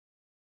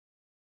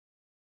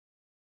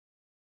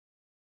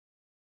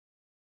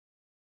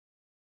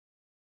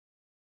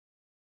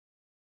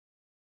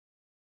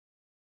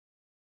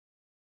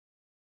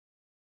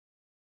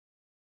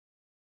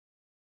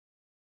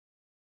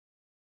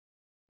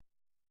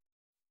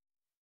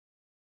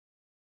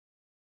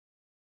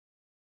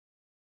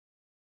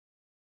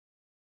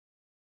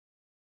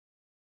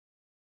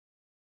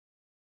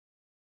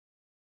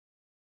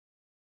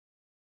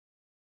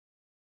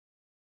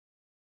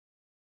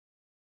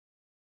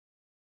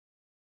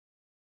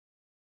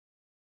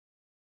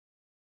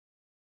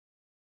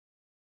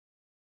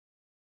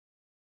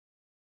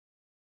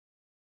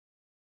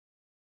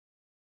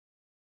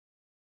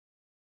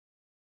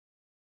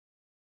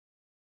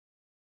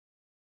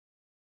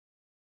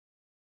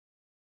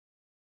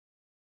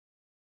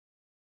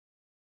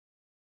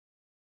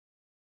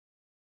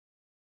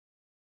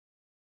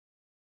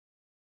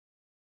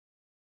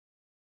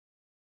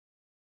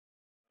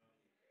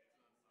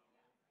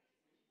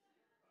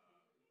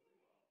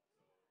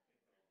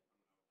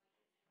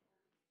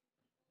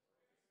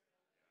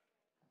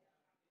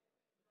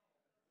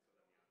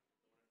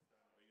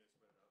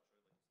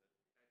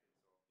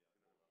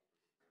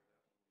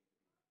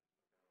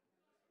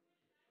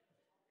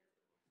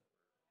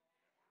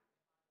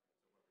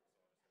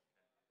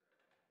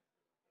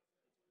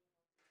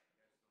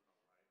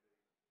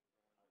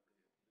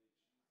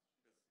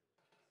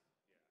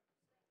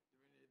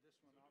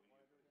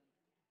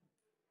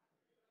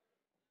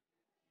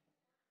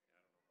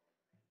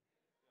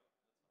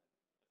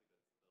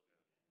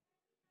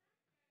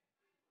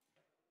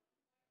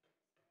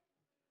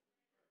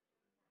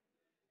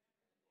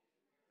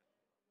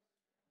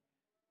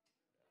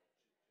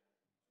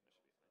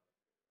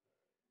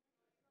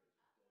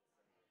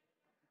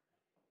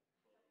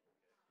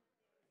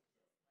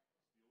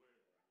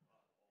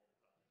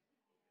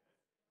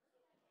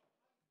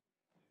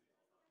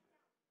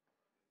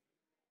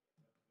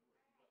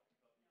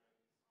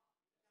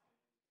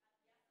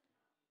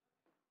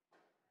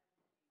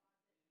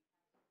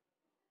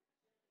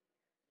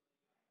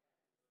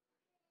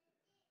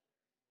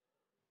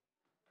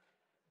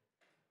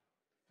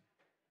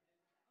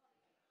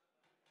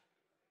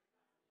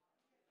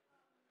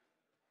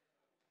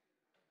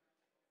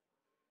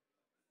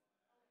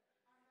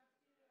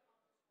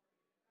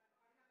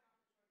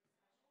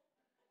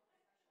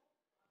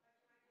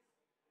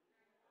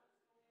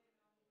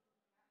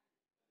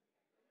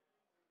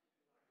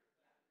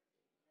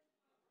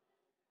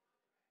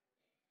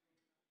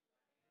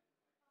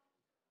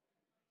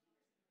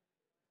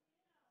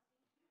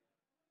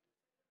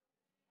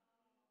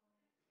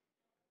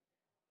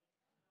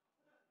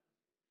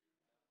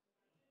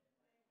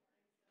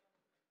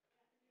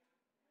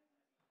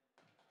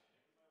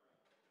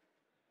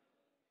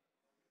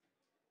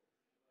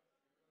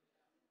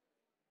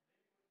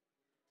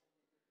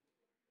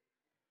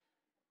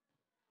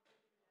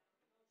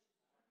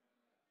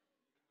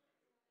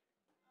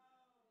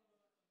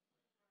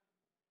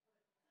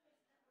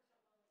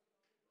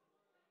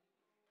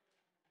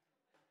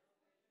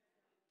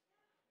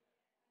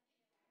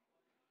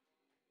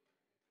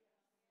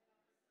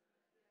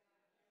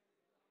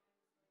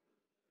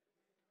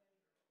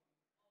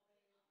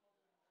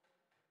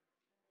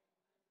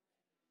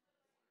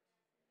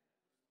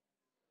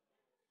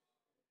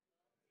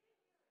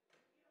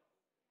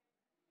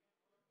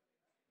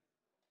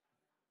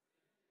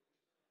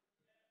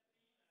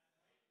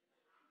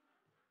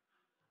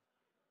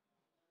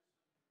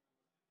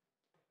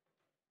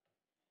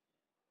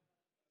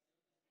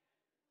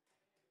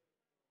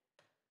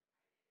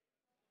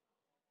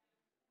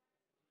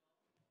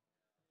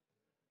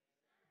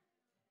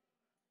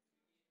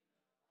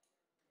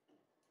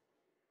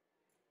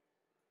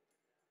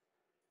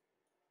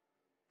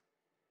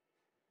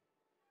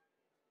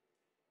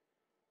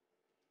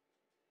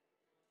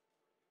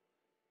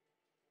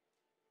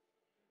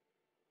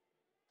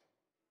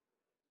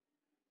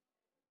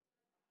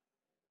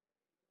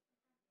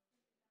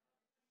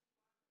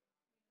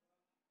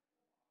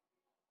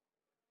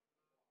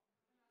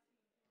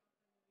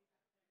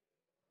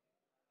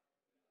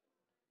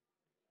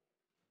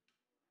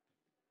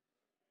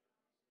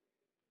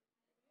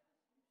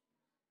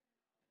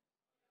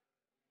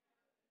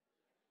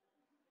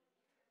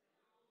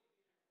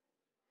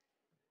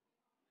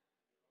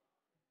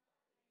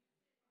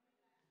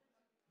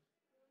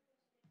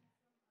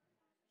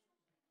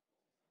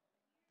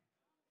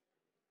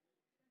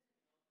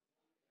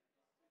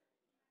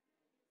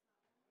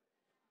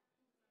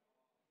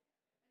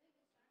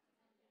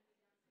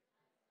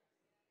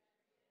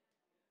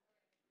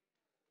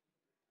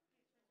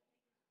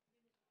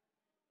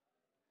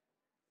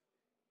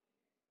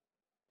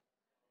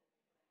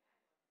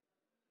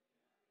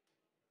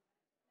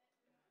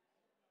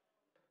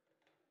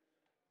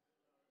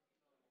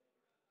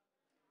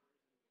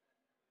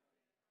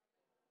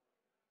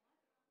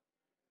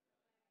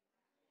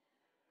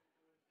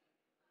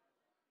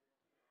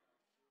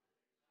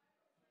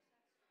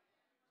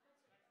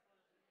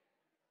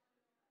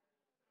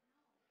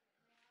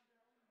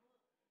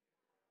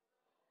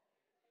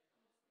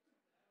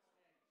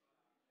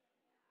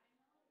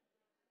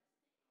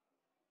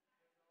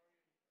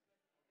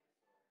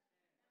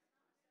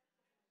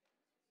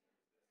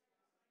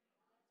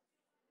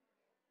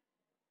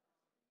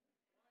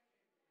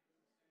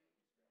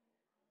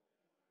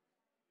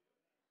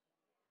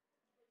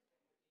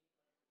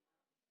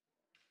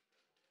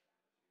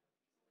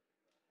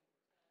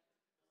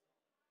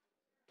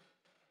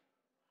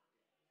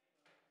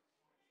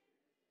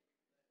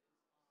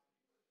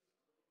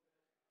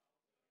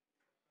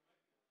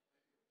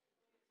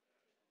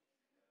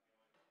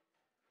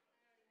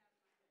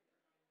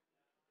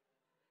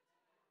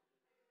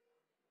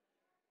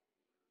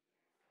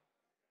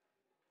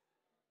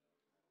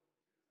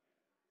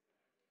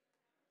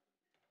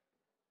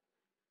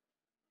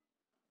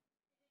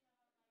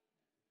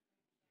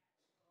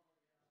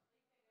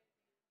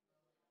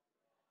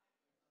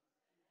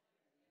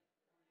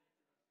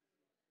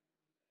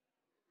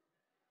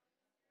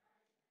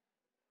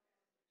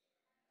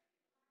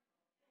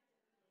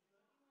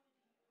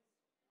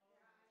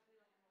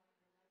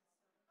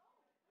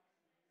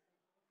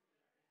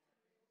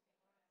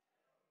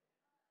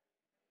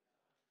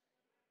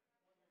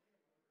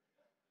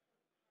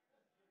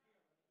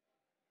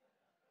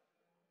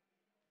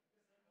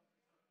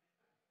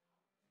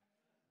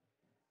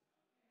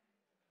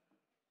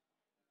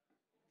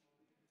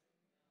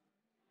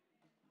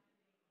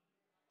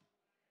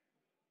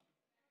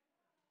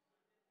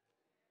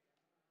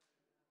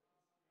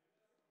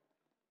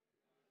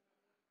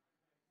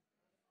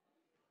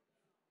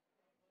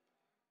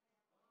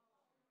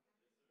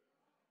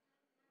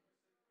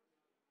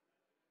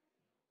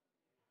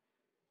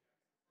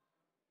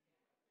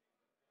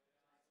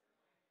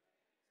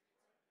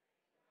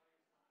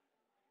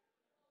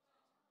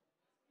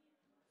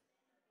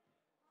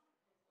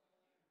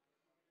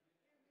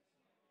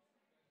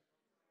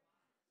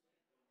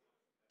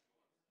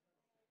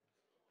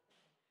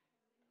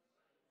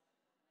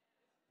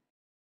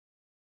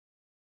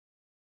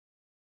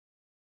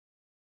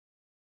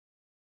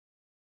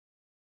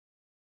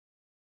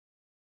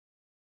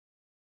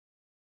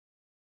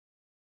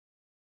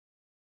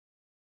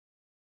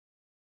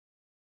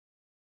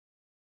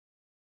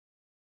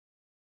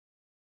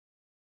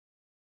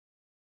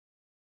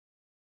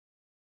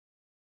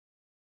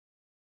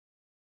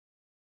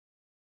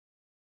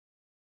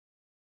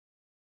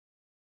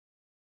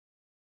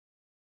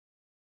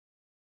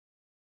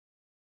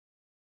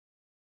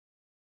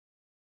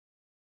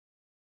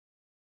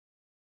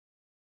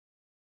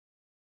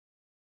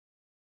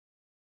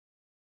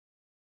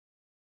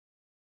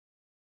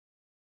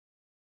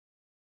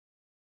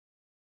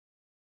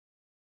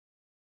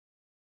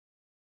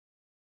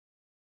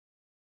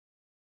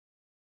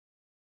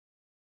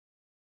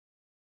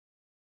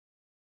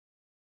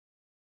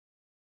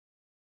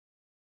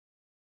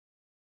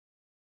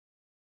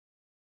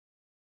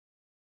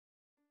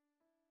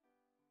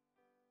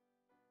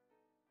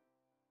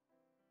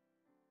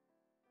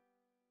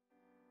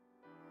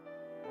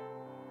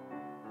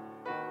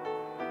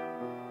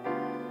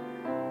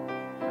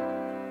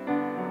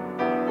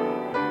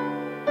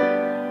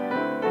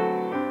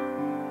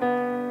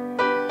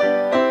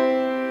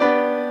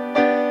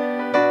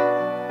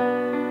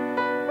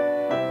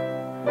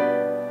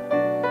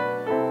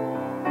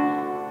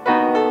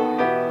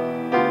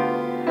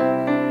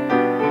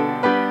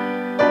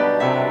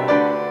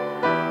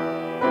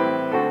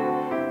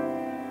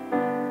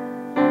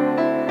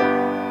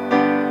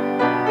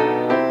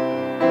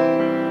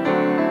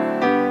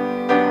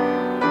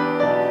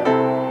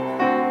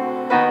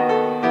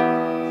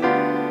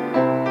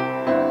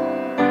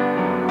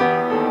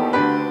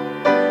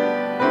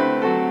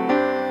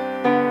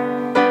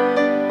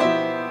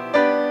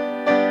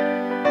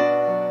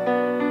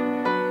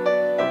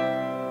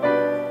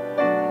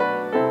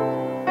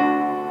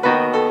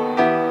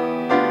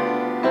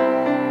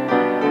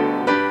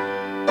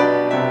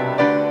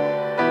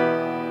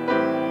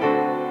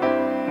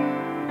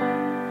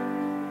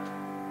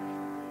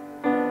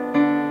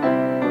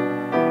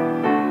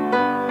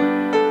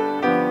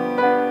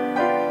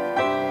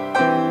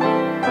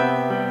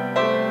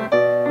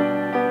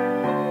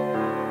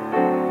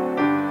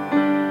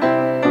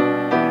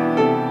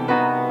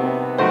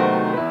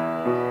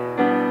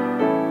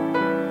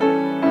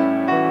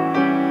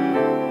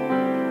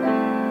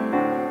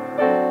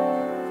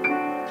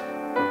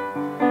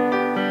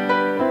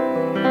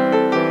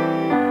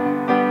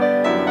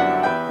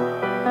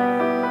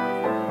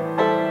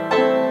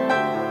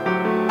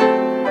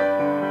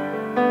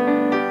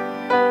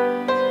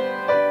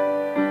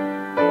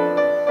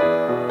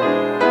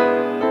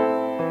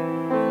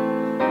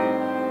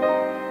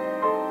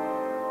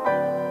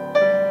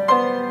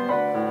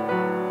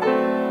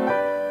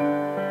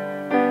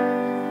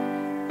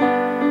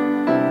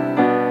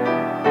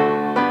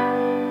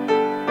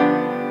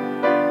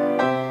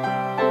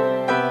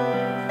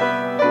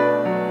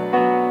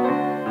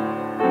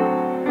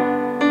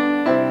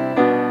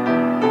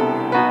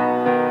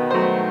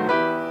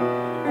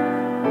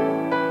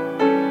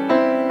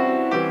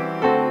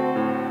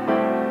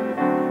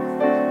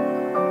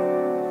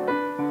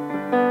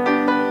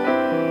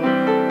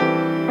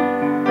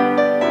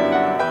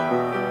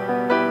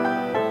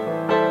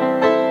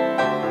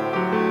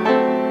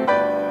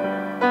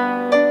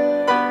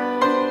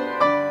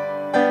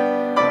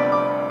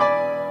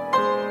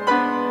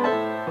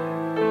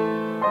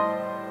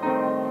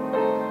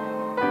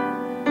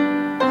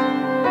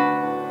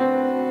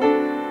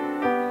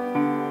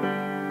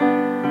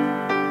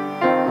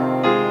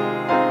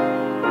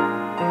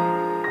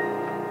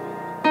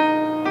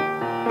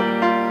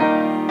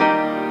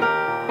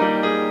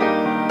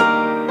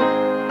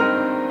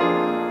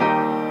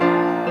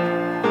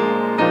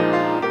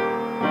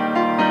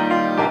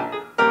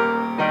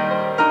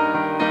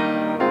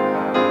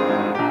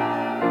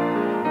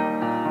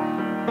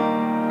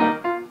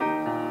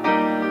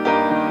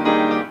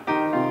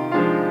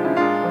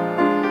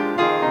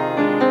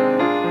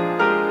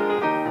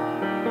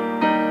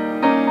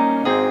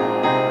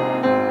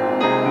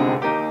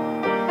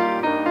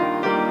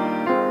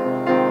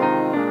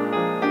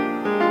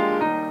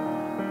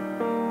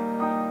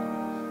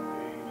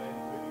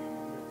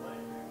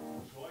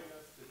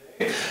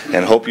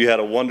And hope you had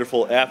a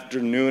wonderful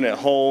afternoon at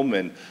home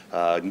and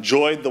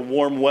enjoyed the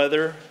warm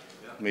weather.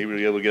 Maybe you'll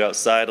be able to get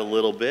outside a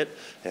little bit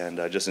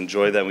and just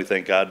enjoy that. We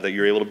thank God that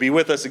you're able to be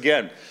with us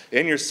again.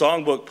 In your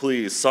songbook,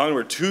 please, song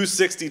number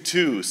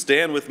 262.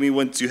 Stand with me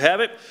once you have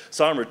it.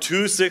 Song number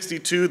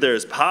 262,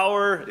 There's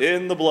Power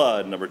in the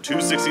Blood, number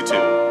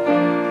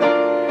 262.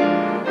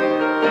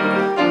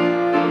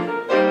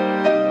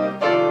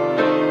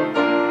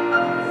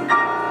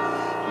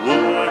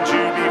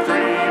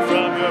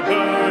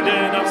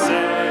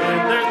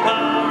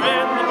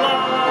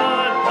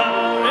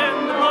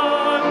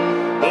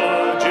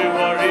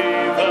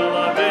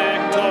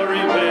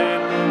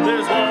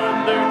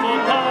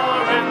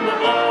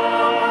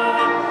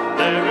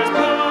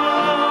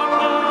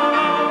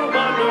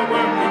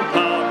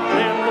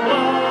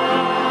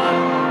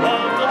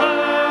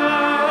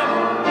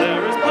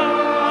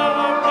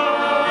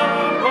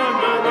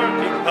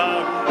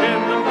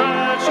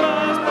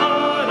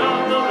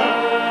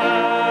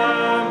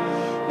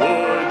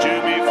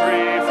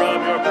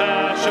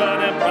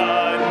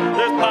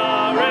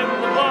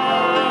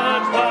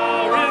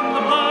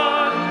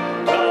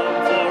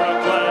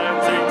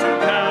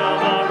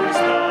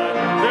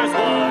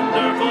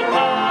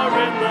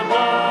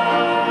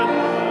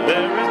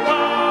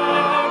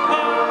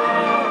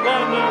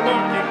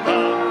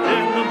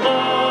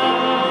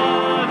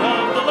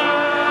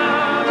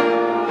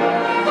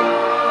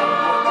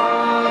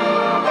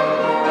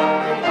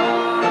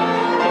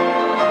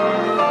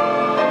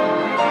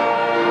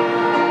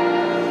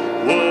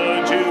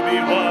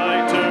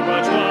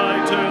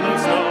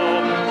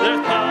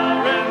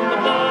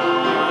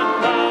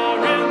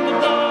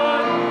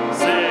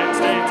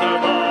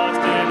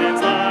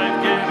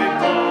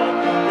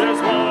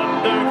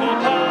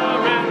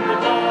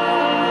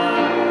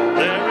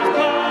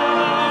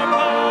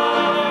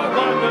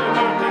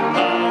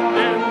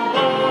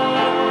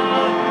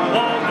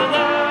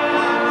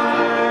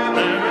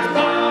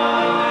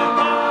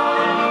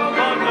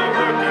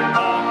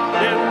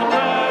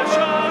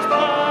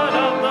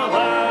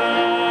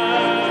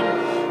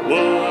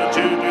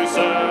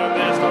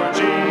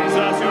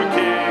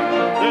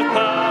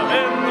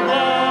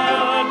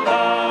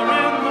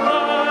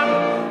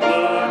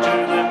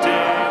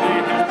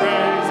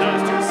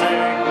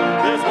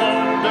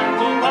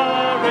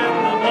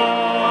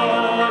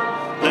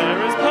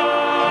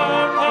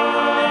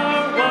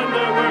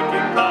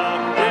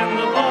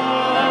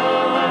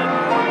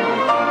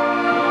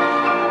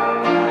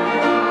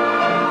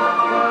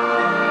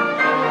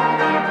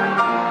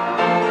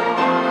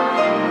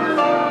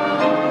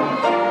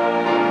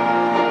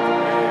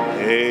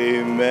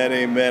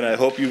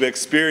 You've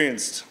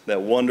experienced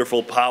that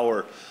wonderful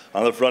power.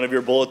 On the front of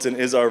your bulletin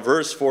is our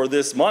verse for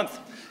this month.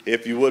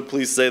 If you would,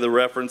 please say the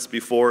reference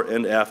before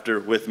and after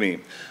with me.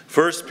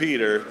 1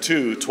 Peter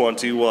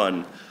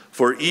 2:21.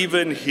 For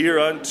even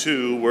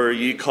hereunto were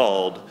ye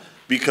called,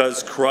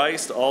 because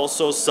Christ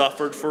also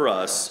suffered for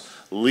us,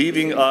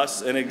 leaving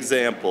us an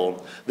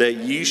example, that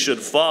ye should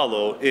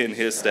follow in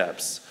his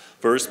steps.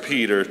 1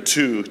 Peter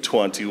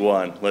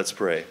 2:21. Let's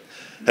pray.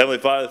 Heavenly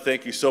Father,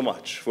 thank you so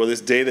much for this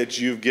day that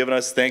you've given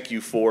us. Thank you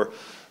for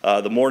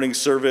the morning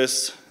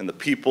service and the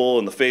people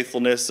and the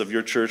faithfulness of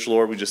your church,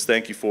 Lord. We just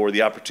thank you for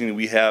the opportunity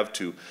we have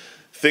to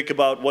think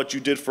about what you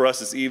did for us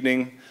this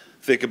evening,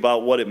 think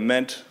about what it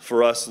meant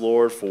for us,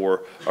 Lord,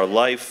 for our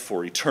life,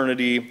 for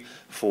eternity,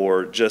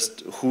 for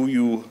just who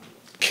you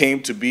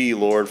came to be,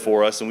 Lord,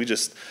 for us. And we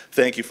just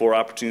thank you for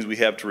opportunities we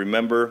have to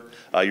remember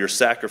your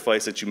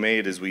sacrifice that you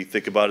made as we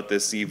think about it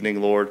this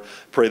evening, Lord.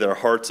 Pray that our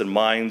hearts and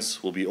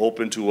minds will be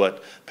open to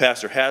what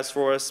Pastor has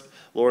for us,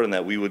 Lord, and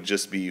that we would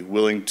just be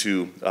willing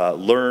to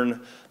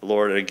learn,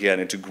 Lord, again,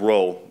 and to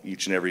grow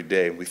each and every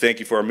day. We thank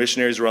you for our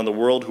missionaries around the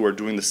world who are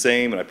doing the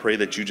same, and I pray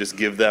that you just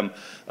give them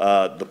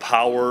the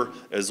power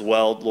as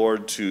well,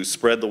 Lord, to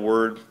spread the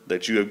word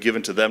that you have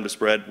given to them to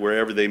spread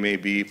wherever they may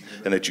be,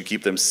 and that you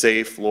keep them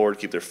safe, Lord,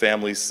 keep their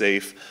families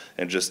safe,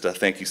 and just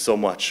thank you so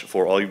much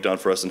for all you've done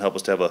for us, and help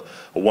us to have a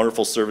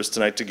wonderful service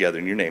tonight together.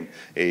 In your name,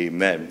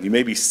 amen. You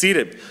may be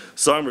seated.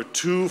 Song number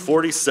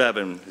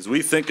 247. As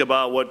we think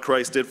about what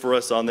Christ did for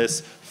us on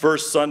this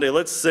first Sunday,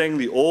 let's sing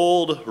The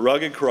Old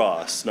Rugged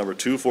Cross, number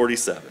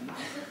 247.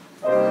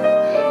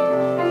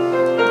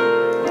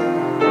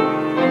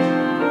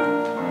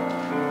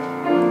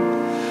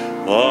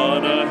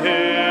 On a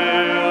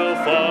hill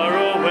far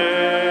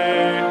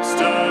away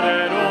stood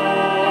an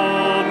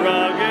old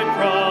rugged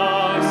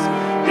cross,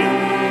 the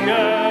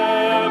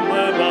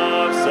emblem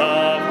of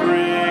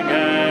suffering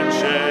and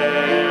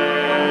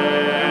shame.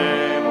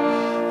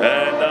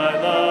 And I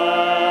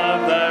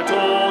love that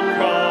old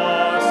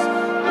cross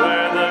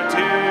where the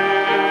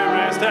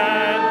dearest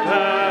had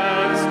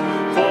passed,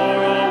 for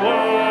a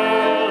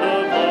world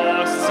of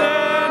lost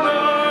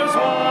sinners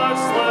was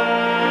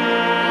slain.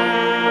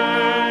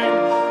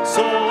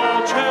 So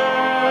I'll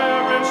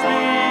cherish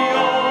the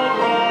old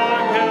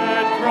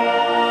rugged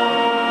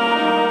cross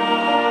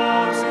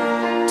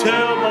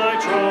till my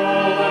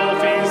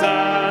trophies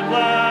at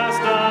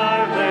last I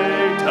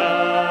lay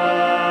down.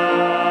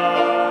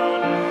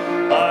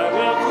 I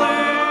will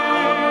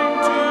cling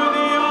to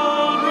the old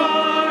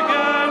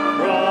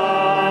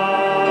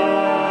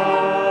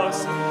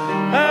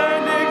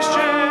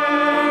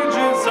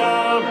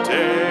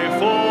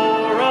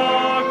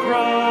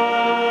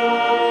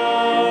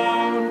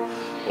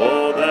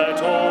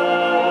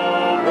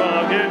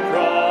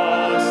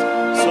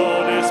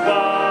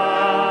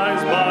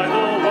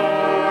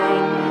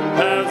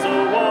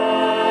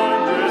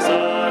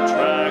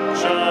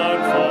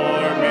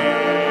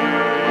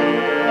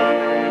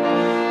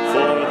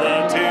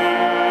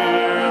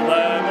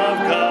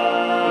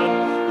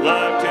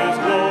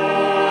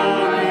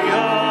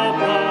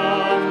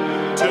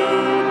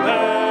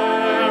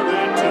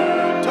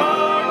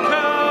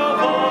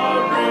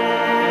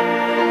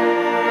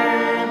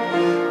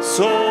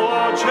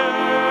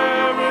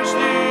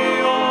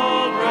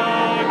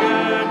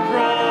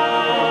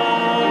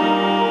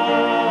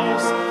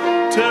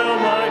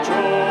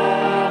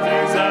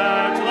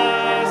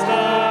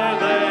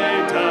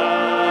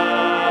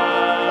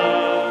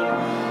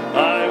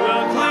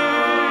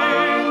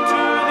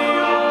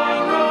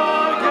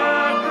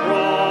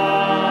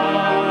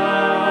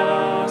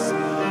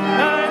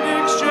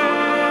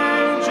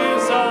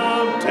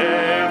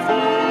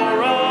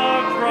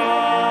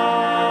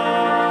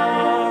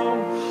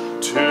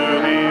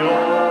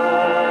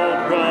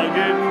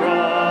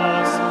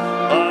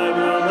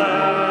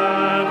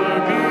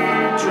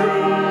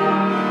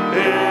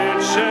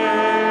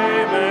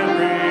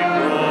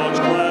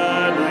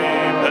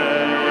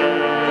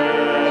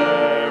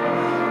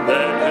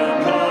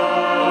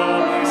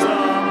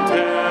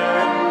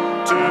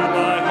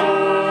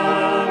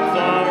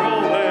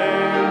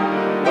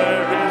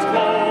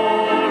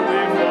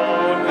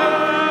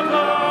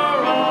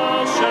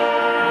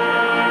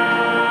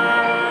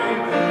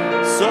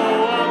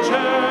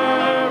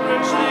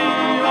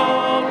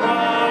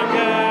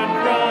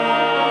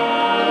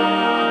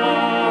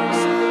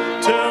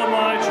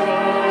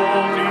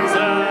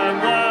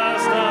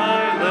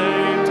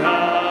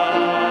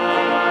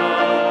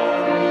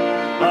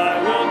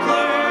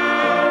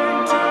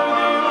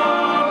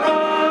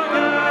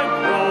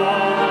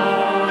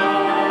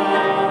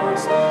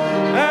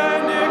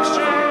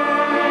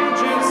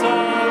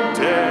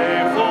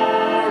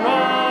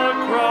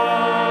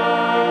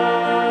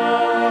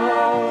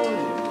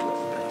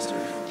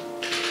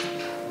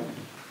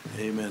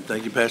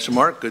Pastor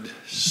Mark. Good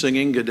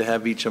singing. Good to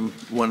have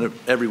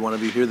every one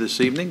of you here this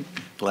evening.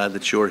 Glad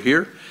that you're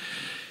here.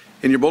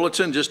 In your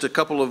bulletin, just a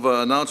couple of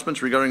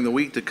announcements regarding the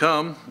week to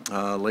come.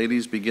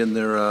 Ladies begin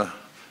their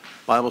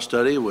Bible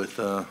study with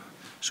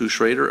Sue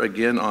Schrader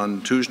again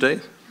on Tuesday.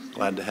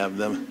 Glad to have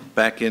them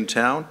back in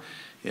town,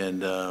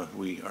 and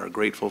we are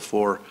grateful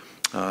for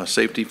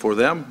safety for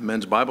them.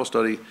 Men's Bible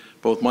study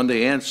both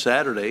Monday and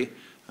Saturday.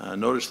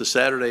 Notice the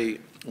Saturday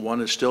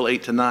one is still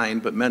 8 to 9,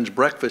 but men's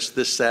breakfast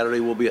this Saturday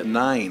will be at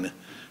 9.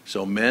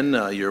 So men,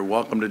 you're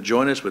welcome to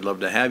join us. We'd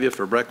love to have you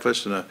for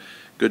breakfast and a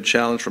good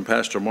challenge from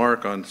Pastor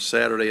Mark on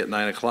Saturday at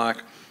 9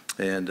 o'clock,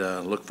 and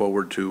look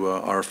forward to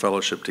our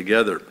fellowship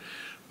together.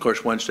 Of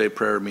course, Wednesday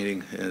prayer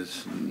meeting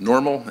is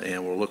normal,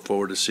 and we'll look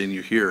forward to seeing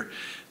you here.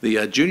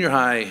 The junior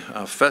high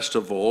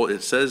festival,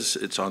 it says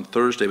it's on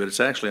Thursday, but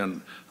it's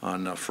actually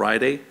on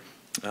Friday,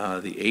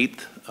 the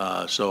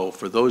 8th. So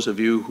for those of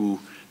you who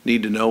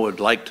need to know,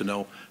 would like to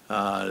know,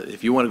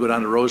 if you want to go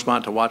down to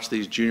Rosemont to watch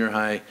these junior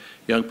high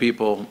young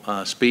people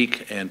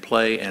speak and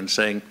play and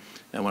sing,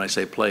 and when I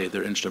say play,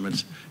 their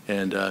instruments,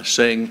 and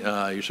sing,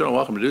 you're certainly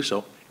welcome to do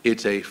so.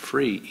 It's a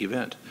free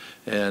event.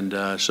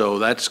 And so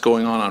that's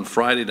going on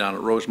Friday down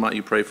at Rosemont.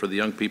 You pray for the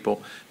young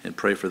people and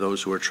pray for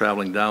those who are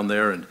traveling down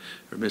there, and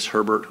Miss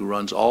Herbert, who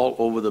runs all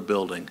over the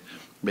building,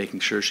 making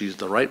sure she's at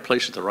the right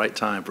place at the right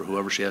time for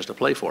whoever she has to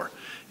play for.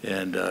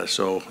 And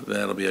so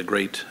that'll be a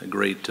great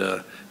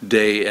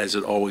day, as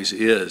it always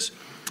is.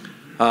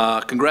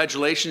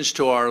 Congratulations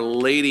to our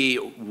Lady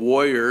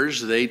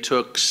Warriors. They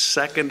took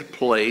second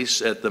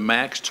place at the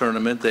Max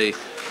tournament. Well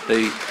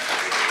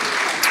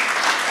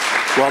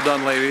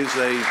done, ladies.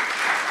 They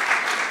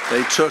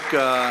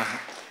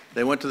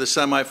went to the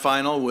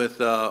semifinal with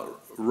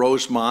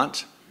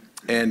Rosemont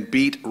and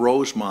beat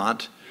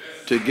Rosemont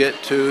to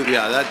get to,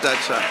 yeah,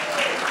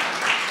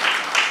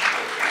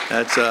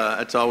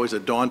 that's always a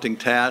daunting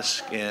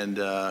task, and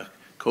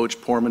Coach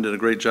Poorman did a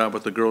great job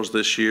with the girls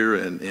this year,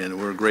 and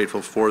we're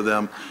grateful for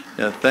them.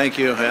 Yeah, thank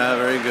you. Yeah,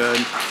 very good.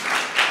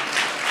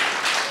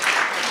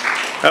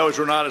 That was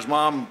Renata's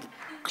mom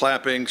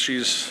clapping.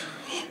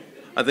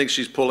 I think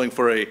she's pulling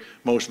for a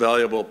Most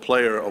Valuable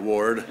Player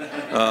award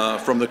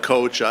from the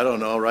coach. I don't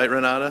know, right,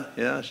 Renata?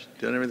 Yeah, she's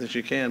doing everything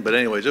she can. But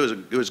anyways, it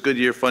was a good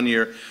year, fun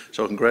year.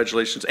 So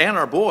congratulations. And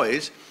our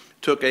boys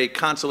took a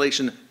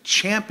consolation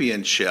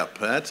championship.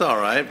 That's all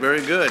right.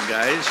 Very good,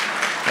 guys.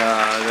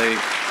 They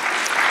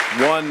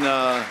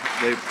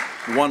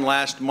won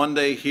last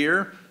Monday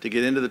here to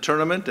get into the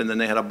tournament, and then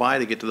they had a bye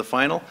to get to the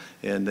final,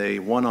 and they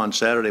won on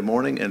Saturday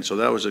morning, and so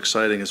that was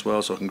exciting as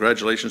well. So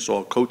congratulations to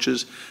all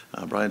coaches.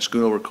 Brian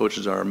Schoonover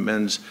coaches our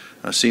men's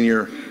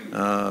senior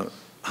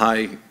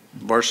high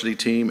varsity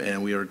team,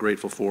 and we are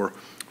grateful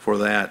for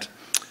that.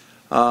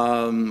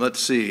 Let's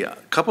see, a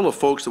couple of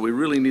folks that we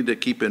really need to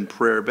keep in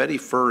prayer. Betty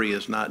Furry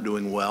is not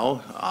doing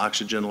well.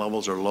 Oxygen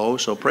levels are low,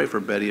 so pray for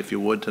Betty if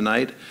you would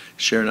tonight.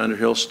 Sharon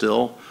Underhill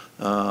still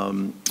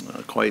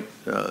quite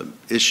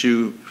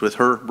issue with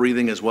her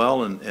breathing as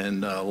well,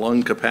 and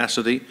lung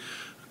capacity.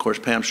 Of course,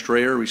 Pam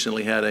Strayer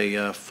recently had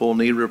a full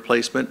knee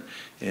replacement,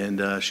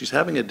 and she's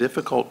having a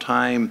difficult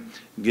time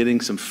getting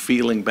some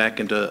feeling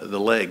back into the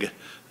leg,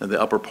 the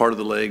upper part of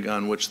the leg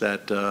on which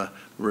that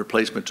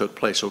replacement took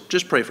place. So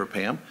just pray for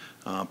Pam.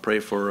 Pray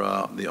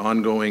for the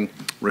ongoing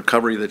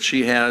recovery that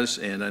she has,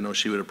 and I know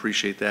she would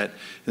appreciate that.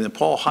 And then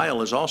Paul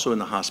Heil is also in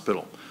the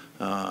hospital.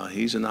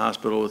 He's in the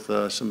hospital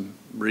with some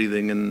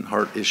breathing and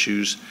heart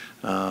issues,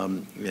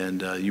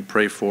 and you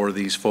pray for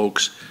these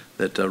folks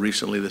that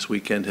recently this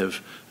weekend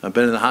have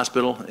been in the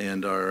hospital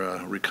and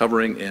are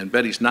recovering. And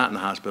Betty's not in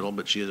the hospital,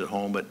 but she is at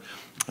home, but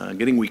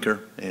getting weaker.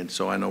 And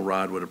so I know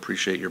Rod would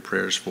appreciate your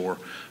prayers for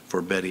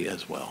Betty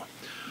as well.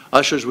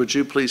 Ushers, would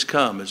you please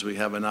come as we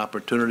have an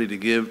opportunity to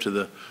give to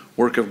the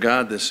work of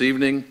God this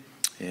evening.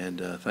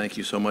 And thank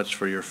you so much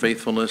for your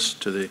faithfulness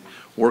to the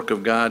work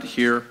of God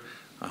here.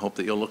 I hope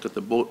that you'll look at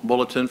the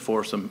bulletin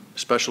for some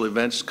special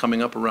events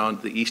coming up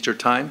around the Easter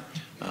time,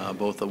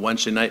 both the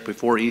Wednesday night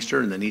before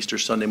Easter and then Easter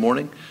Sunday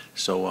morning.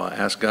 So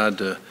ask God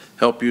to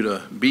help you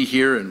to be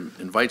here and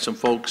invite some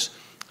folks.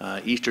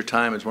 Easter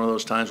time is one of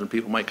those times when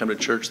people might come to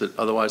church that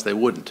otherwise they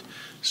wouldn't.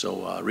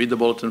 So read the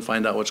bulletin,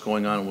 find out what's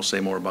going on, and we'll say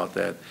more about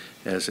that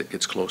as it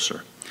gets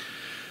closer.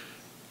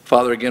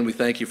 Father, again, we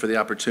thank you for the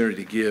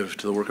opportunity to give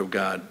to the work of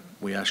God.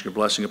 We ask your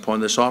blessing upon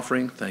this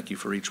offering. Thank you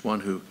for each one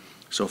who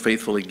so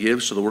faithfully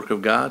gives to the work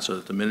of God so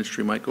that the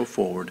ministry might go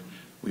forward.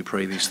 We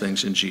pray these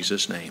things in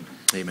Jesus' name.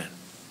 Amen.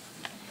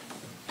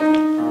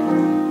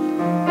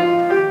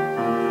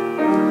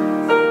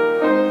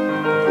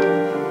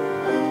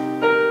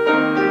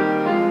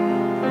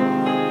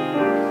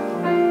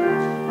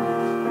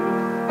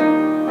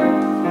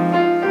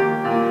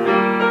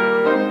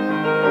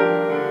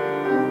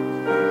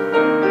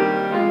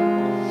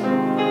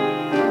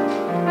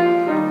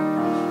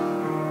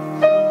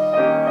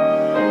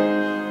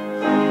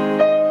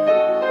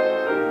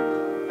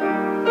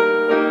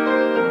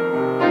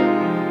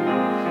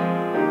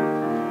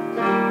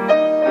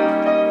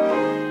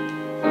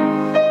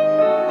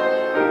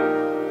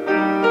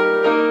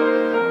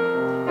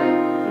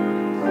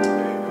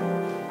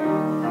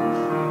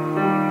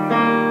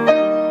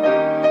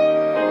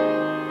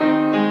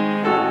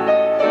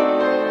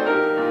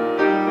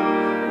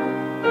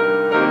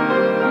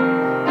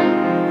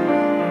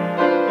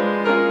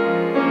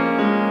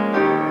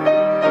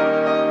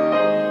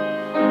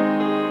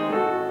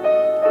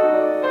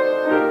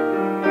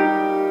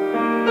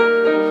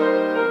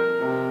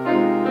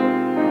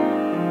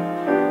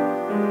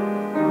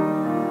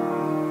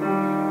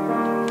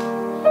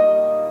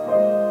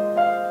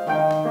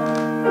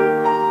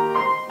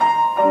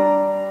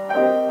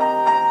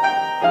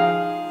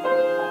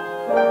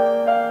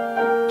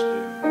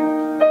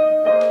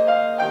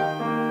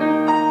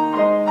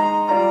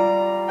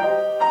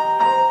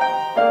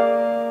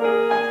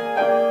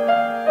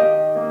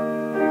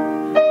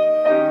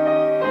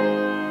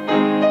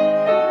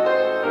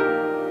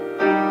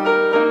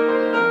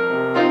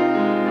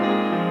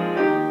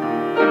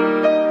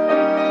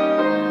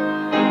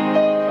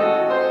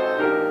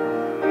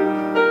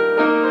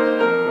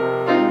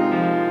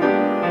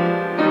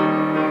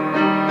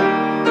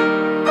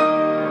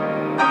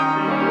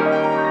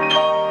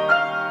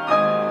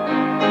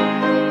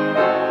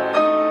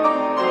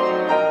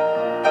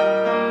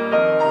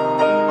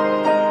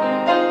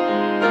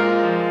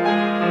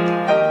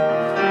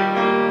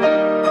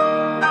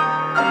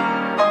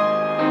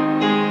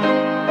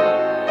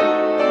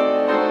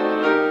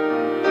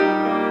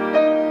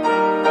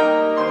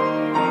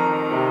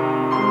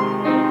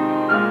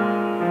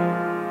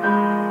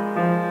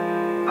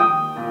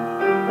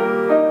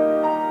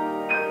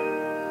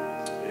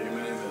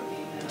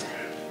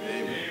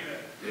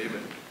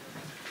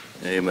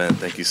 Amen.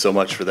 Thank you so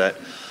much for that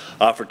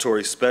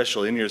offertory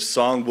special. In your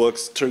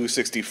songbooks,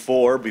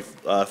 264,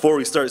 before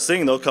we start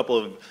singing, though, a couple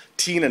of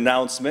teen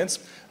announcements,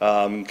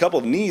 a couple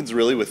of needs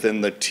really within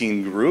the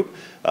teen group.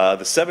 The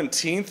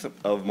 17th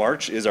of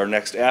March is our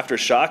next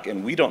Aftershock,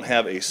 and we don't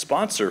have a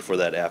sponsor for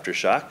that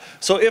Aftershock.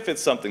 So if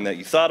it's something that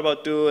you thought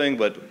about doing,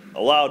 but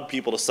allowed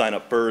people to sign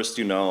up first,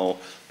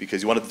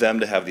 because you wanted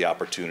them to have the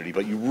opportunity,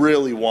 but you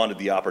really wanted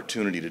the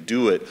opportunity to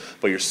do it,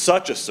 but you're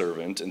such a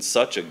servant and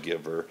such a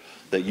giver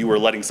that you were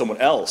letting someone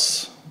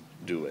else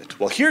do it.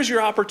 Well, here's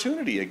your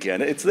opportunity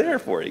again. It's there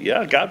for you.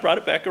 Yeah, God brought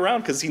it back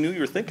around because he knew you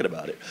were thinking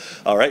about it.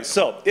 All right,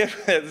 so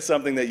if it's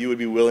something that you would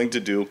be willing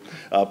to do,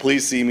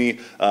 please see me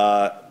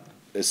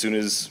as soon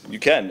as you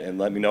can and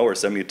let me know, or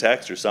send me a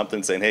text or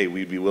something saying, hey,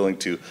 we'd be willing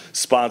to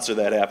sponsor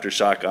that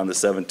Aftershock on the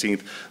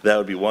 17th. That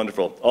would be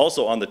wonderful.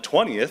 Also on the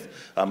 20th,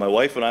 my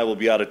wife and I will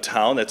be out of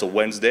town. That's a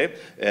Wednesday,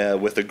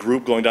 with a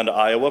group going down to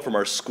Iowa from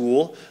our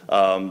school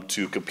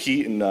to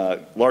compete in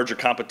larger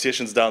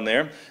competitions down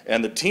there.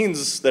 And the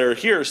teens that are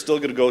here are still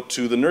going to go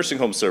to the nursing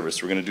home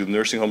service. We're going to do the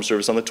nursing home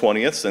service on the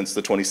 20th, since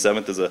the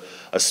 27th is a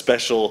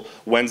special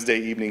Wednesday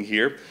evening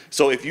here.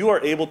 So if you are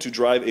able to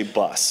drive a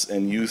bus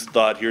and you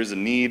thought here's a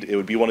need, it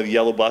would be one of the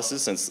yellow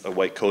buses, since a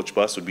white coach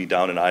bus would be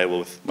down in Iowa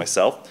with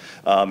myself.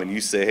 And you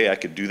say, hey, I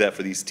could do that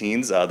for these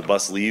teens. The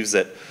bus leaves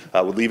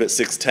would leave at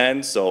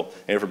 6:10, so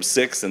from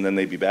 6, and then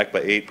they'd be back by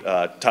 8.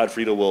 Todd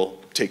Frieda will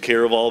take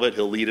care of all of it.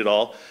 He'll lead it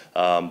all.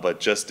 But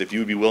just if you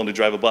would be willing to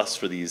drive a bus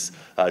for these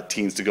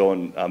teens to go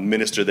and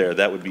minister there,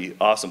 that would be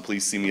awesome.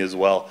 Please see me as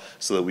well,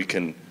 so that we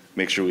can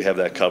make sure we have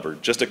that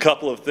covered. Just a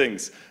couple of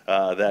things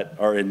that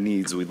are in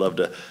needs. We'd love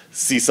to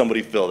see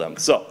somebody fill them.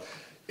 So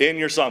in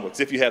your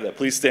songbooks, if you have that,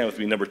 please stand with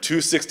me. Number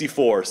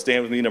 264.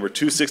 Stand with me. Number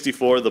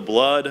 264, The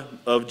Blood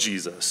of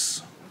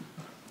Jesus.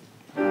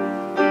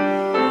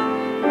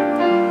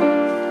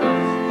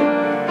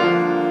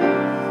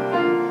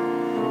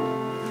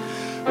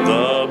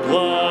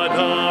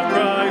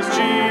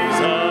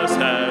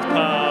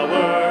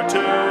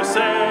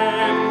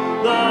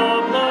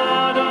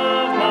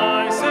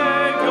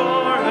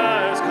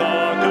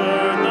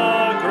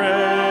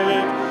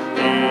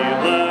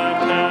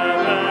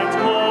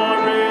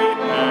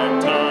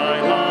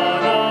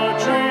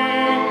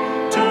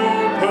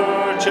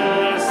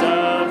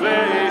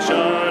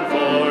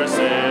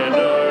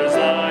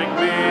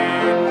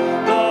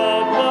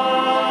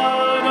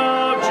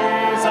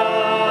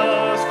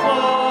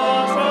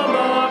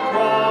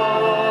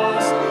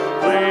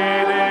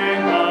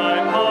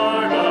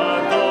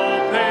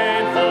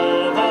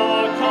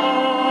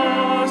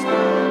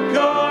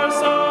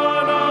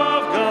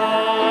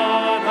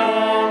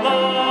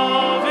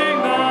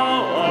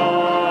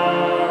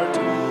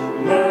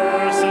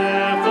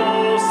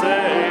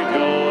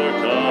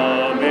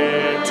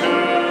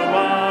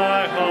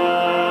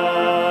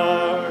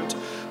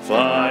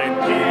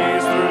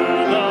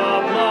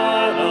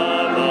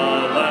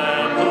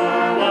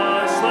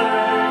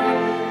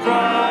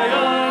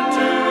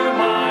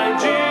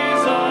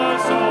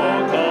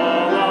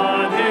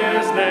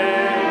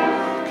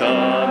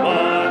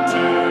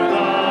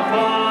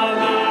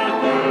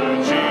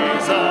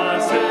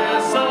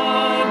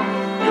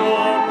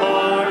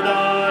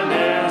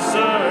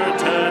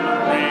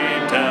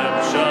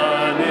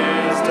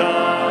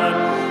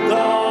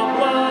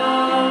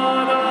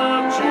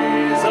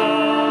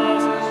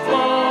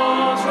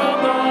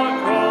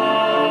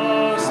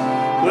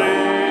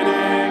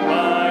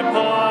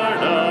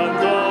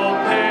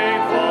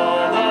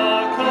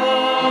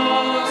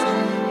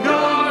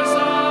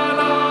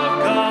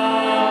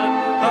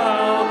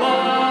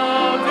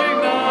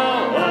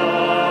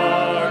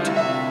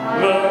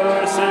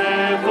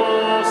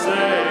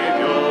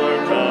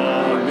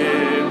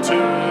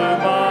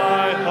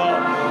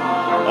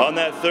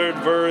 Third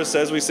verse,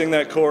 as we sing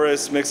that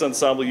chorus, mixed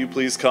ensemble, you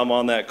please come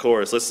on that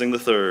chorus. Let's sing the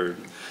third.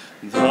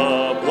 The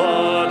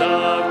blood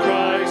of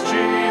Christ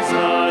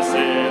Jesus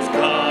is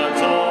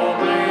God's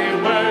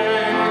only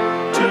way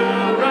to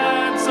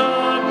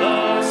ransom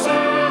the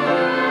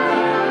sinner.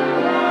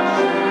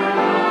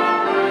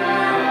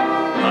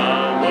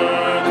 How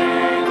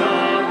worthy the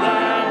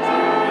Lamb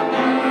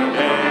through the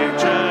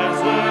ages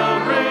will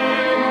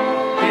ring.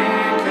 He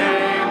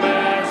came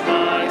as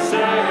my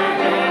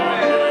Savior.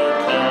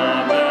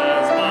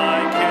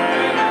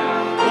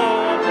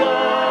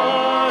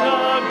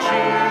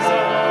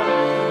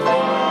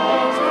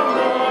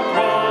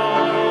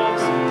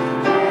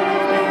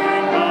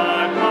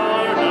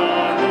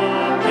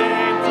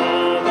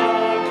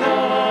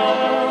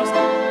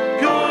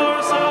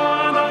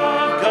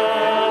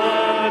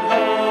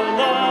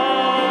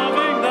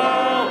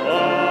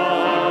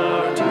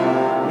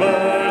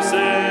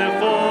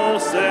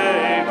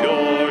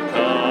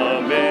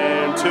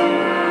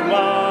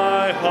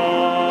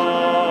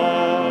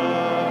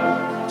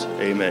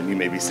 Amen. You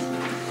may be seated.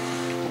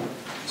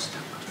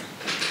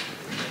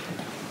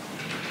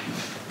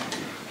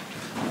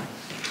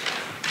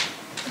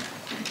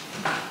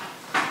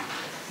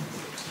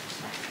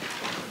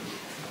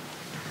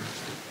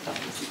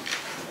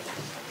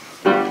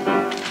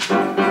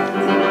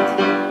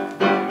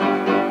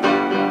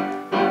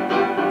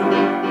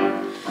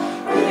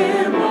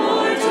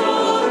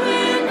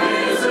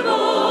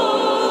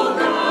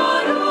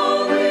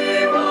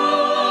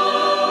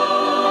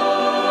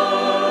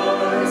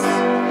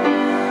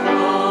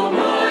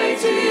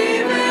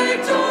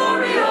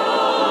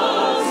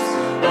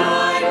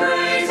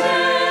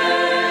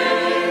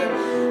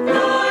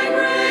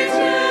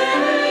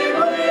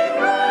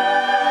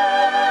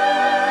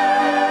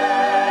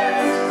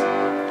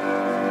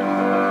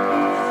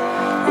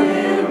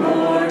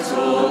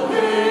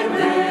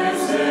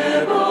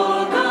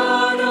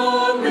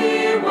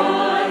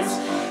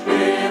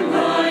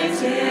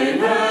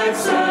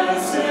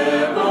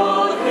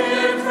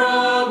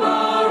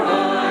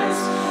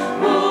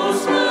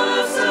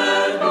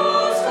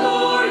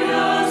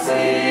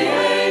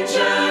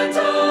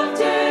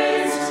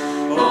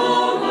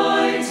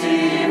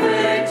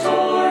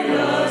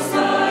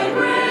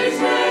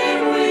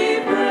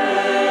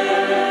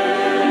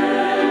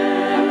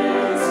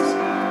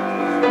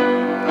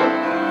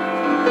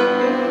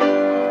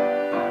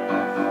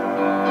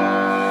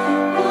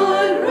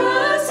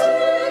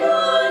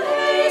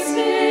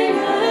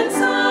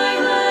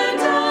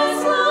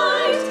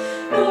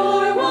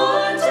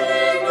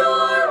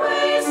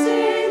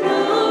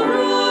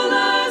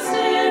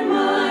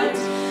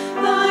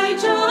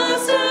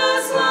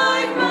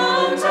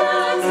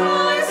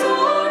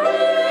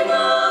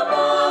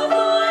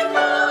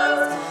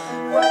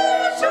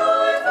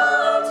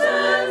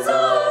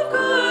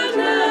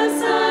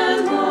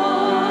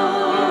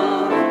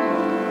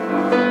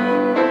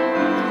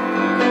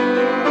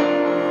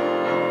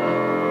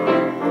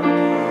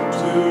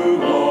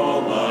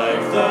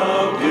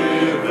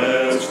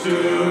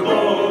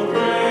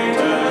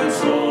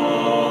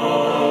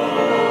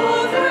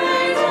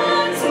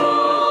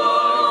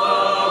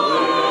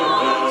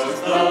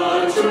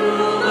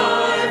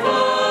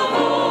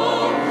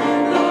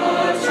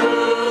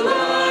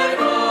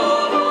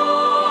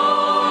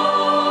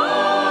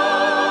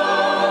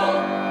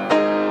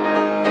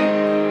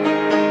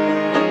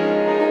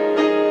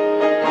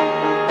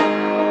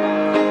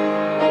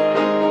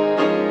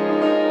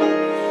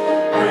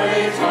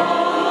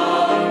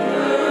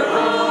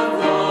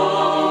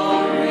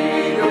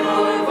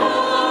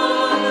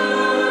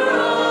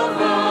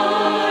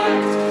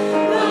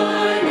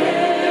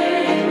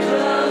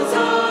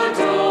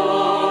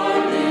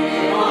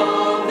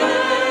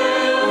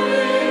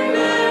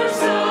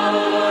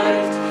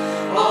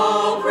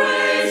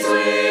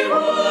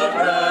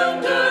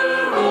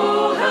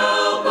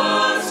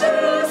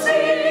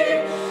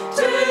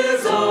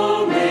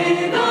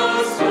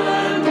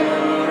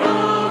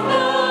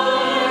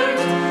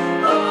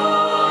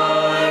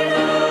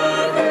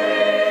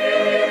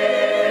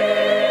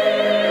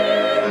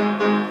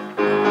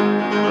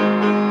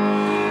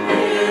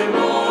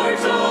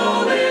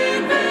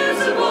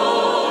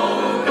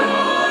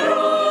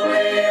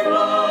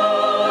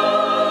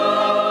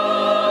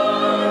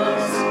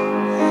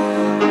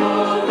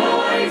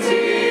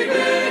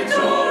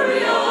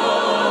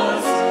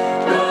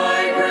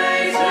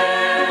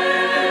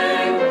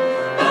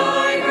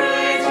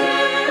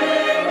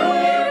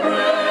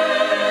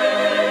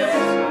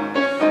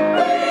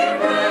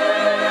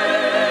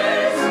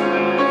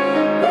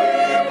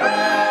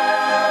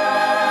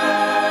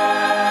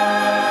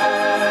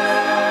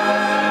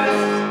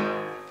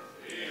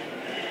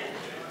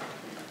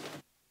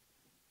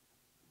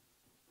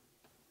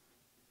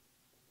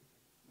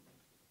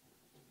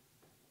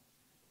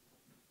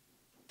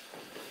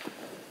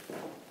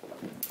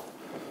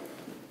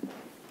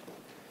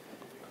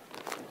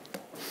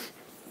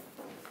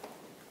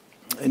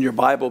 In your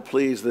Bible,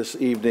 please, this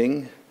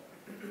evening,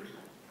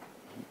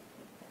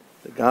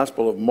 the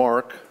Gospel of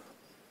Mark.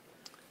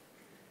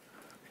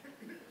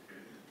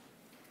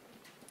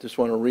 Just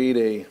want to read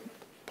a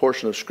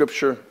portion of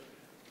Scripture.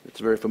 It's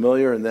very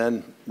familiar, and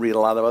then read a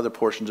lot of other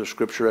portions of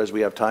Scripture as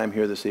we have time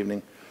here this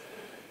evening.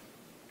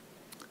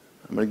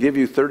 I'm going to give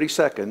you 30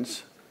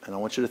 seconds, and I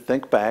want you to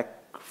think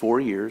back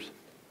 4 years,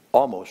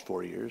 almost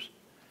 4 years,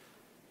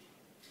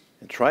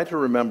 and try to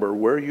remember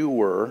where you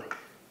were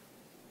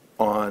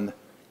on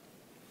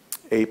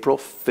April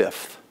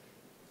 5th,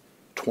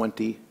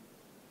 2020.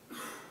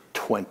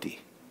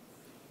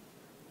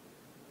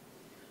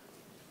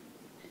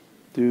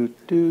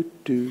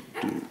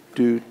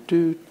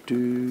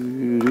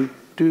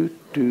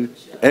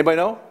 Anybody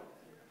know?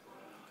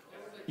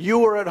 You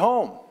were at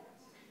home,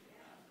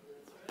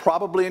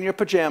 probably in your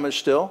pajamas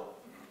still,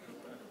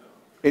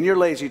 in your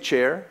lazy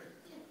chair,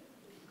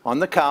 on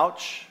the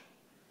couch,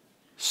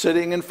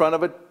 sitting in front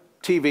of a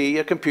TV,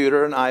 a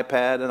computer, an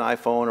iPad, an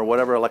iPhone, or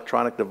whatever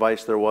electronic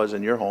device there was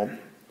in your home.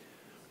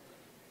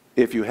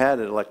 If you had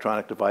an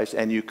electronic device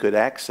and you could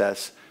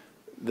access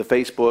the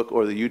Facebook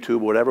or the YouTube,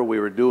 whatever we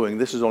were doing,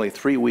 this is only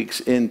 3 weeks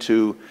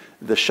into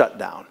the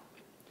shutdown.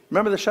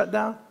 Remember the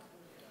shutdown?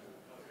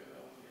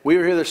 We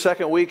were here the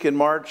second week in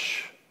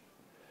March,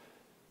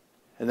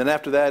 and then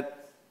after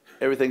that,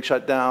 everything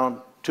shut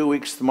down, 2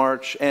 weeks to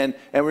March. And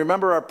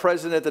remember our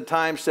president at the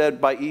time said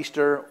by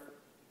Easter,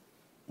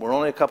 we're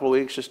only a couple of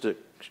weeks just to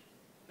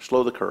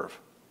slow the curve.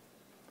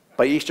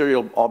 By Easter,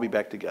 you'll all be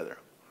back together.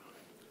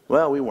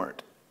 Well, we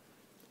weren't.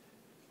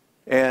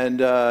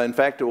 And in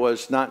fact, it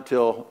was not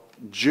until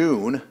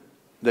June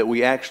that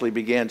we actually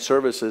began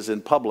services in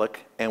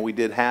public, and we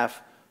did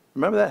half.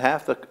 Remember that?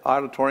 Half the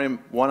auditorium,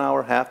 1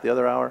 hour, half the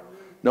other hour.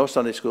 No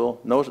Sunday school,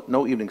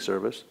 no evening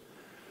service.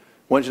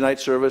 Wednesday night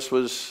service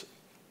was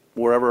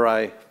wherever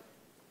I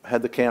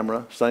had the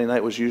camera. Sunday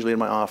night was usually in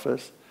my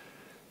office.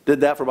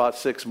 Did that for about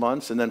 6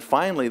 months, and then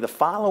finally, the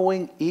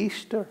following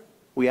Easter,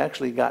 we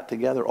actually got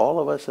together, all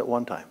of us at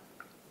one time.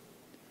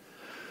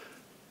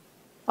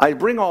 I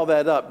bring all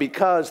that up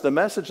because the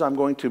message I'm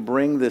going to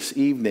bring this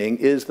evening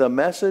is the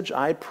message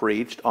I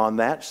preached on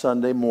that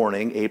Sunday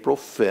morning, April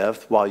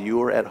 5th, while you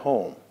were at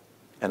home.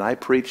 And I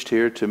preached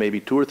here to maybe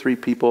 2 or 3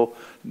 people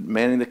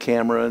manning the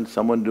camera and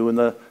someone doing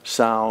the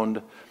sound.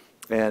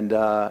 And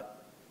I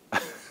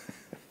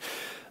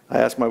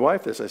asked my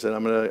wife this. I said,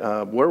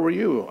 where were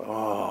you?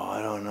 Oh,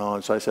 I don't know.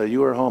 And so I said, you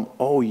were home.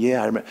 Oh,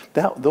 yeah, I remember.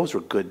 Those were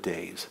good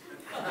days.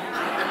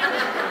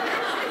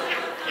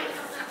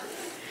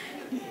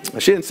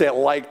 She didn't say it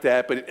like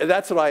that, but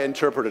that's what I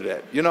interpreted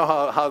it. You know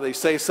how they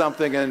say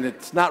something and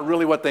it's not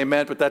really what they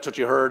meant, but that's what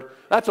you heard?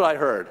 That's what I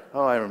heard.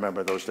 Oh, I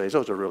remember those days.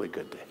 Those are really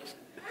good days.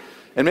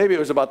 And maybe it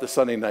was about the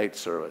Sunday night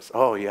service.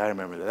 Oh, yeah, I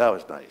remember that. That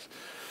was nice.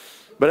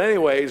 But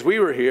anyways, we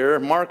were here.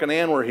 Mark and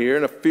Ann were here,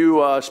 and a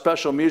few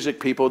special music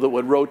people that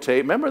would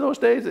rotate. Remember those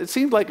days? It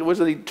seemed like it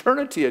was an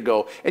eternity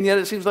ago, and yet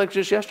it seems like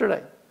just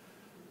yesterday.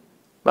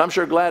 But I'm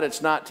sure glad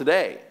it's not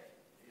today.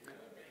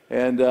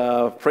 And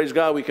praise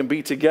God we can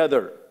be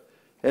together.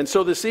 And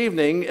so this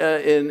evening,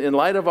 in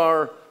light of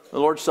the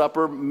Lord's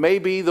Supper,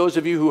 maybe those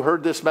of you who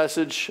heard this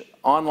message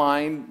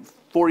online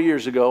 4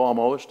 years ago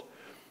almost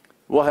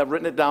will have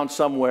written it down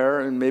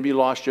somewhere, and maybe you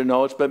lost your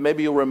notes, but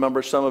maybe you'll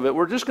remember some of it.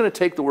 We're just going to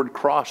take the word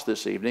cross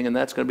this evening, and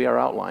that's going to be our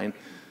outline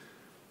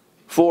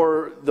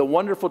for the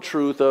wonderful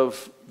truth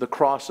of the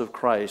cross of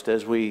Christ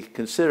as we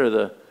consider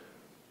the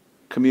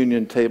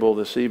communion table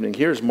this evening.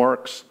 Here's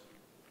Mark's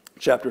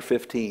chapter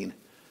 15.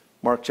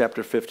 Mark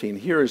chapter 15.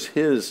 Here is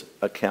his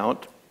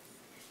account.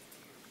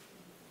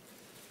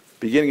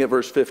 Beginning at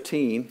verse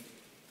 15,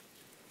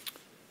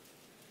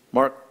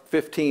 Mark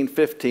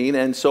 15:15,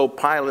 and so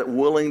Pilate,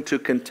 willing to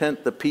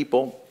content the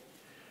people,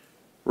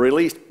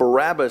 released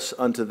Barabbas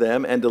unto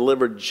them and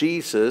delivered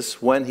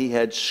Jesus when he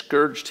had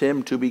scourged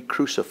him to be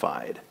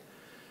crucified.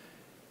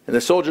 And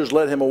the soldiers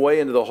led him away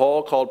into the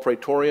hall called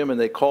Praetorium, and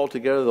they called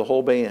together the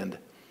whole band.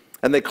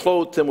 And they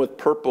clothed him with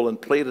purple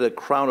and plaited a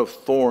crown of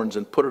thorns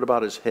and put it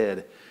about his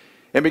head,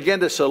 and began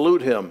to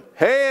salute him,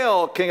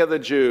 Hail, King of the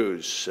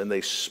Jews! And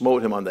they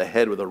smote him on the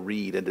head with a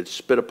reed, and did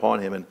spit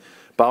upon him, and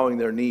bowing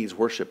their knees,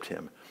 worshipped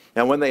him.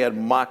 And when they had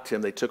mocked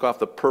him, they took off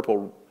the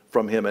purple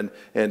from him,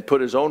 and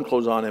put his own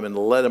clothes on him, and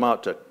led him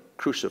out to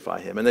crucify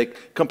him. And they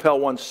compel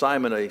one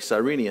Simon, a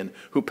Cyrenian,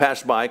 who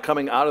passed by,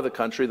 coming out of the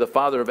country, the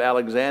father of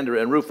Alexander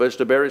and Rufus,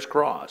 to bear his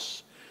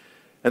cross.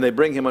 And they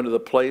bring him unto the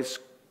place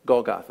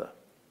Golgotha,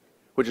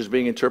 which is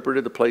being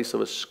interpreted the place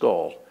of a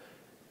skull.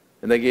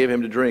 And they gave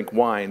him to drink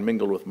wine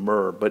mingled with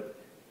myrrh, but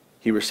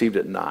he received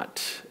it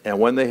not. And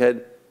when they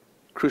had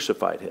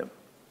crucified him,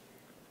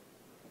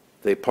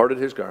 they parted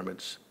his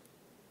garments,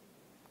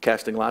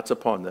 casting lots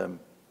upon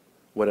them,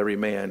 what every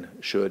man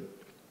should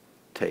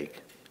take.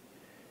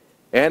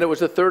 And it was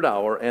the 3rd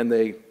hour, and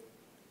they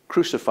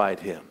crucified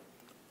him.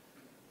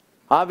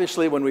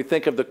 Obviously, when we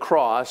think of the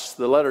cross,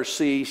 the letter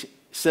C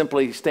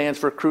simply stands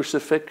for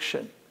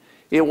crucifixion.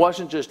 It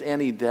wasn't just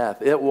any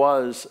death. It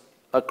was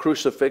a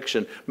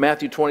crucifixion.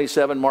 Matthew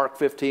 27, Mark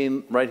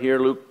 15, right here,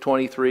 Luke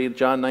 23,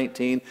 John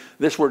 19.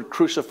 This word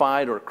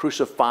crucified or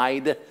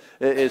crucified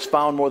is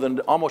found more than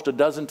almost a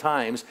dozen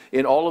times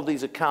in all of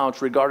these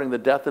accounts regarding the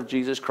death of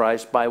Jesus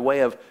Christ by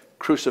way of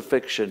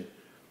crucifixion.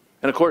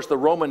 And of course, the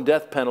Roman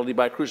death penalty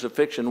by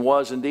crucifixion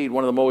was indeed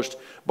one of the most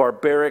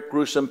barbaric,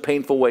 gruesome,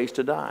 painful ways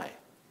to die.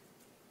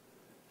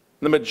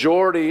 The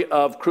majority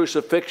of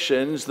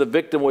crucifixions, the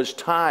victim was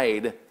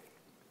tied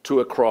to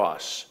a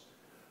cross,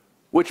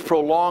 which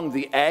prolonged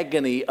the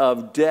agony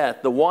of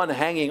death. The one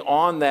hanging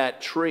on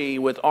that tree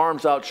with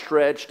arms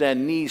outstretched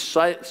and knees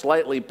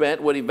slightly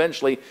bent would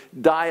eventually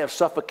die of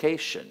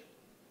suffocation.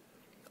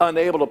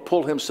 Unable to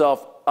pull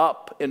himself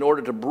up in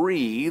order to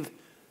breathe,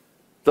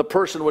 the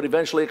person would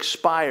eventually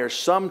expire,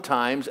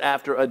 sometimes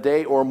after a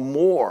day or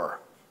more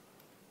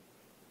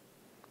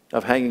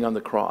of hanging on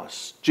the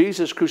cross.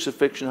 Jesus'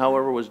 crucifixion,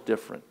 however, was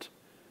different.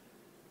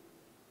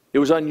 It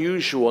was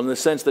unusual in the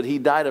sense that he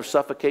died of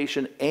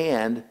suffocation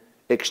and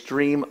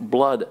extreme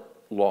blood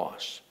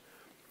loss.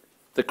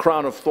 The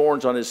crown of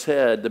thorns on his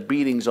head, the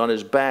beatings on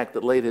his back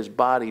that laid his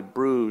body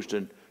bruised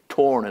and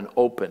torn and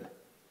open.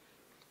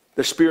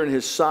 The spear in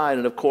his side,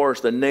 and of course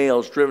the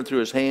nails driven through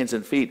his hands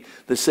and feet.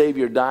 The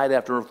Savior died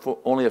after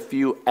only a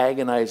few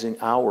agonizing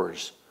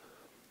hours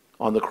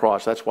on the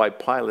cross. That's why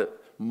Pilate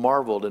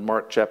marveled in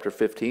Mark chapter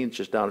 15,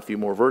 just down a few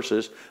more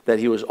verses, that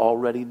he was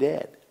already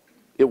dead.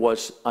 It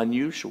was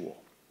unusual.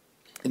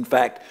 In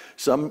fact,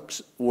 some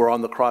were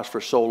on the cross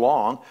for so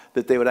long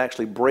that they would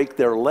actually break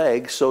their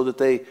legs so that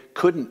they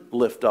couldn't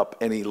lift up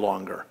any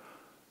longer.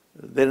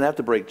 They didn't have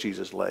to break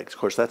Jesus' legs. Of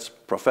course, that's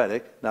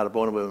prophetic. Not a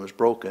bone of him was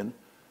broken.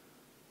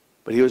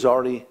 But he was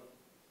already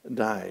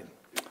died.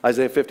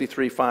 Isaiah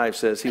 53:5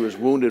 says, he was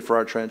wounded for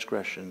our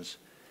transgressions.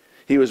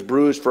 He was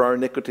bruised for our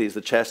iniquities.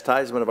 The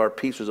chastisement of our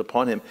peace was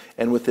upon him.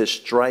 And with his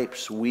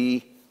stripes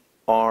we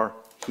are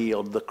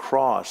healed. The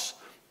cross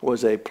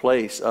was a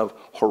place of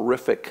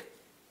horrific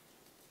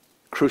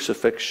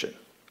crucifixion.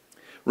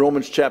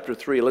 Romans chapter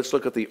 3, let's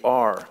look at the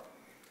R.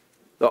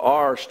 The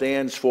R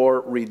stands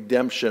for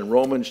redemption.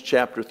 Romans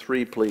chapter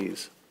 3,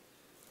 please.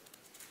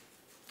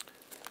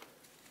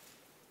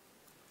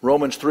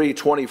 Romans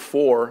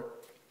 3:24,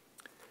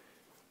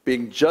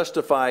 being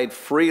justified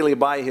freely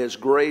by his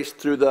grace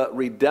through the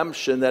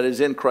redemption that is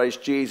in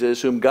Christ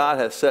Jesus, whom God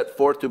hath set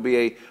forth to be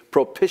a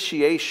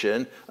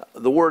propitiation.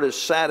 The word is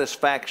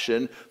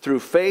satisfaction, through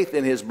faith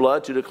in his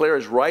blood, to declare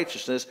his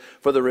righteousness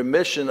for the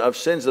remission of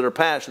sins that are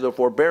past, through the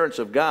forbearance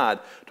of God.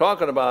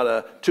 Talking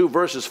about 2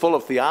 verses full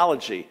of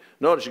theology.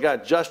 Notice you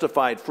got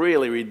justified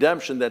freely,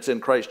 redemption that's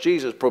in Christ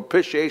Jesus,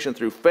 propitiation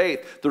through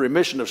faith, the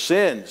remission of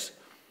sins.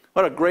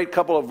 What a great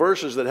couple of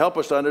verses that help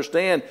us to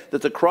understand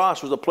that the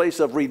cross was a place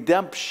of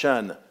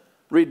redemption.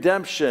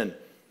 Redemption.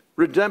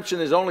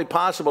 Redemption is only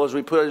possible as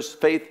we put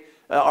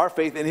our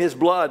faith in his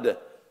blood,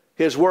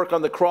 his work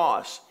on the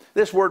cross.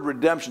 This word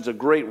redemption is a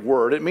great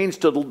word. It means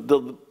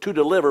to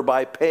deliver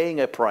by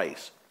paying a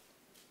price.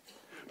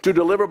 To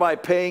deliver by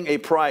paying a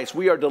price.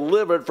 We are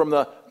delivered from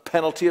the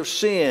penalty of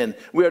sin.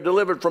 We are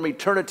delivered from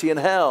eternity in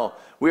hell.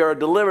 We are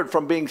delivered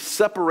from being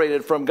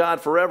separated from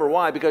God forever.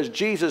 Why? Because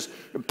Jesus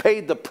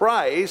paid the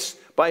price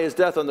by his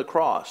death on the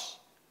cross.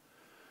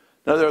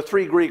 Now, there are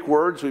 3 Greek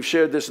words. We've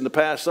shared this in the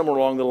past somewhere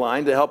along the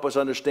line to help us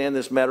understand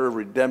this matter of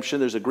redemption.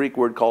 There's a Greek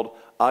word called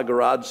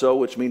agorazo,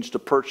 which means to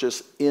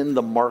purchase in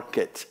the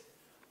market.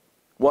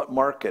 What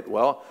market?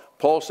 Well,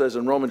 Paul says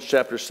in Romans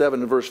chapter 7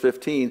 and verse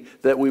 15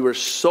 that we were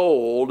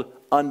sold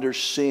under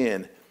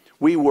sin.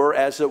 We were,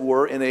 as it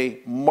were, in a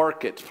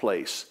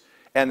marketplace.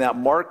 And that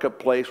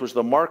marketplace was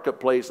the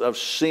marketplace of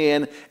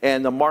sin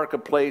and the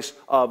marketplace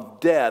of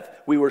death.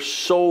 We were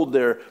sold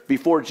there.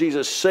 Before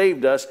Jesus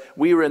saved us,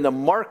 we were in the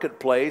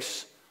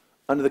marketplace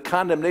under the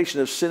condemnation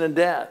of sin and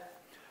death.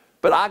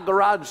 But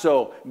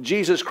agorazo,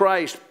 Jesus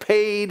Christ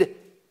paid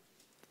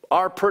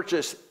our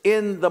purchase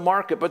in the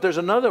market. But there's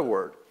another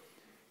word.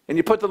 And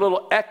you put the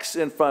little X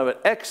in front of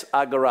it, ex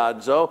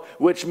agorazo,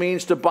 which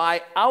means to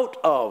buy out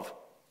of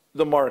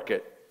the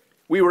market.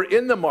 We were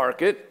in the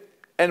market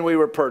and we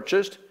were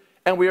purchased.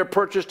 And we are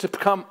purchased to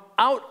come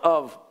out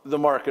of the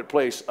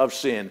marketplace of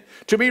sin.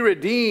 To be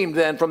redeemed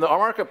then from the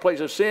marketplace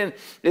of sin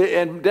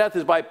and death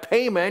is by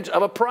payment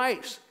of a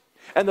price.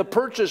 And the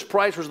purchase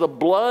price was the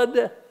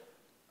blood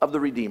of the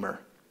Redeemer.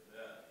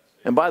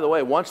 And by the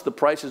way, once the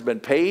price has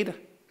been paid,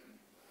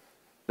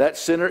 that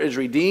sinner is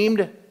redeemed,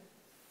 and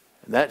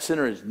that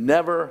sinner is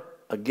never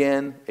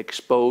again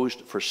exposed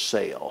for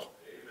sale.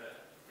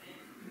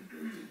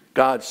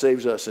 God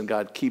saves us and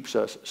God keeps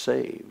us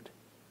saved.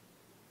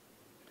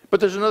 But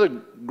there's another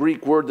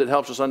Greek word that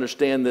helps us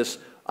understand this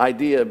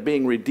idea of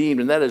being redeemed,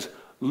 and that is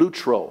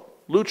lutro.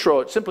 Lutro,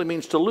 it simply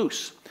means to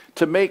loose,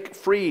 to make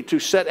free, to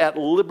set at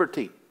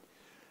liberty.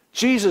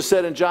 Jesus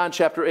said in John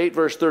chapter 8,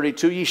 verse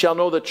 32, ye shall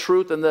know the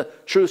truth, and the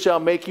truth shall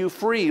make you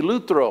free,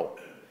 lutro.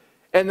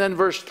 And then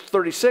verse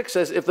 36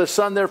 says, if the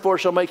Son therefore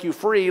shall make you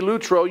free,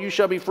 lutro, you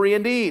shall be free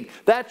indeed.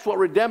 That's what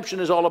redemption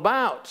is all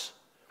about.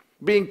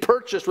 Being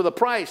purchased with a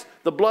price,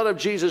 the blood of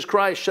Jesus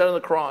Christ shed on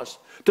the cross.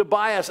 to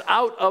buy us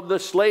out of the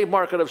slave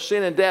market of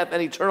sin and death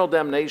and eternal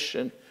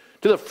damnation,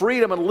 to the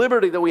freedom and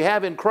liberty that we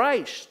have in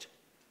Christ.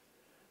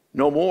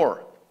 No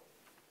more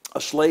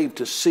a slave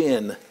to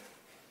sin,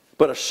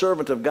 but a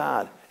servant of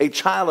God, a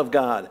child of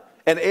God,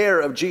 an heir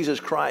of Jesus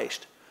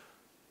Christ.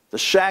 The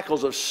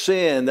shackles of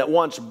sin that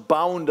once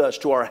bound us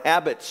to our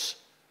habits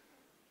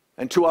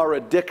and to our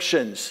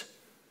addictions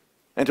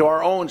and to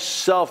our own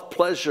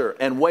self-pleasure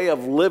and way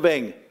of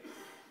living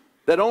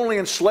that only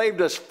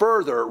enslaved us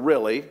further,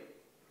 really,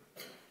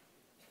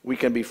 we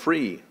can be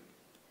free.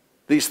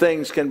 These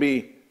things can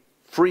be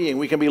freeing.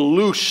 We can be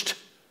loosed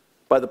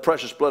by the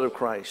precious blood of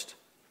Christ.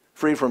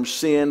 Free from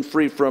sin,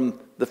 free from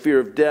the fear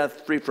of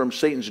death, free from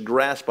Satan's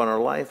grasp on our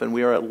life, and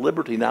we are at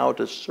liberty now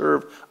to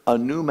serve a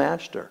new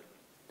master.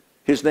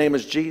 His name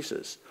is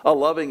Jesus, a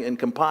loving and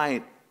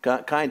kind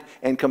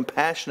and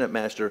compassionate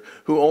master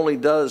who only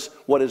does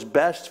what is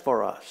best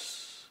for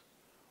us.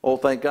 Oh,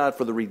 thank God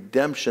for the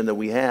redemption that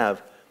we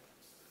have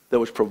that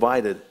was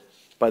provided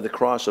by the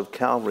cross of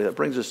Calvary. That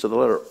brings us to the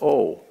letter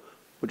O.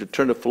 Would you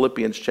turn to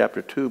Philippians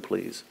chapter 2,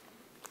 please?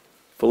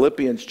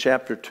 Philippians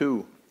chapter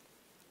 2.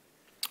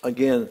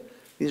 Again,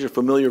 these are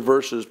familiar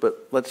verses,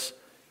 but let's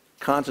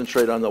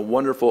concentrate on the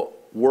wonderful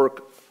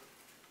work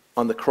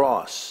on the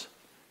cross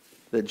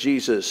that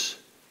Jesus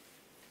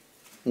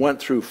went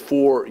through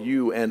for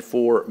you and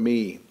for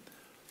me.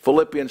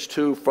 Philippians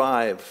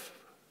 2:5.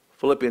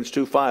 Philippians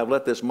 2:5.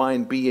 Let this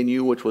mind be in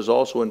you, which was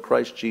also in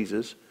Christ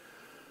Jesus,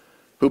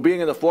 who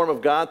being in the form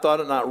of God thought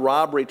it not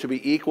robbery to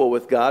be equal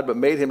with God, but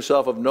made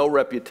himself of no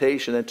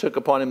reputation, and took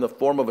upon him the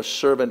form of a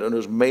servant, and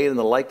was made in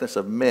the likeness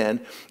of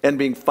men. And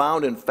being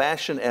found in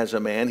fashion as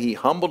a man, he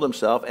humbled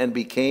himself and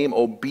became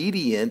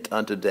obedient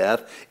unto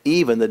death,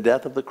 even the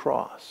death of the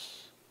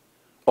cross.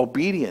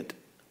 Obedient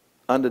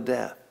unto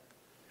death.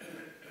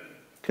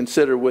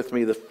 Consider with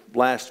me the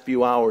last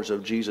few hours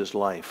of Jesus'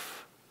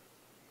 life.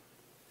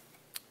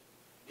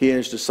 He and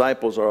his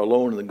disciples are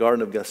alone in the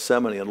Garden of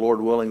Gethsemane, and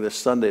Lord willing, this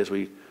Sunday as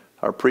we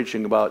are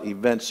preaching about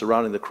events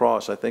surrounding the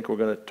cross, I think we're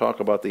going to talk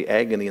about the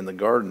agony in the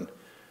garden.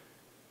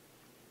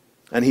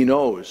 And he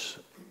knows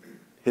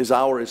his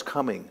hour is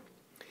coming.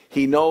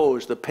 He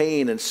knows the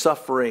pain and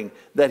suffering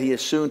that he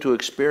is soon to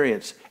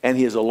experience, and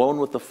he is alone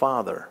with the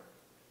Father.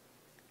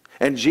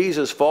 And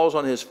Jesus falls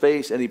on his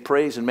face and he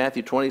prays in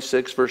Matthew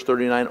 26, verse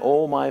 39,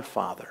 "O my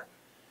Father,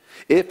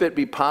 if it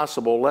be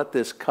possible, let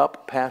this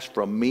cup pass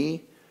from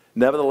me.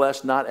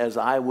 Nevertheless, not as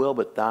I will,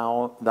 but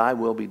thy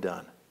will be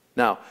done."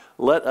 Now,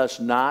 let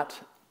us not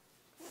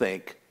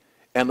think,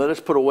 and let us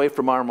put away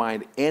from our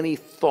mind any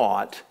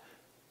thought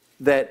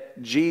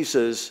that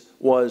Jesus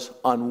was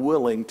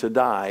unwilling to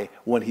die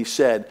when he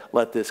said,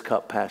 "Let this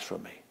cup pass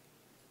from me."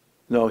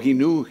 No, he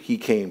knew he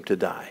came to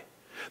die.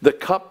 The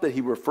cup that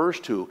he refers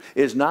to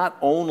is not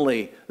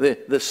only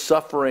the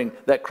suffering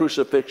that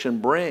crucifixion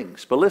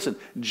brings, but listen,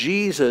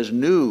 Jesus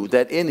knew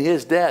that in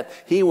his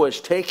death he was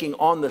taking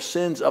on the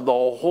sins of the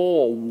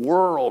whole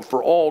world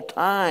for all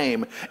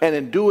time, and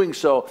in doing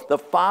so the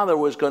Father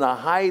was going to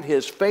hide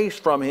his face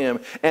from him,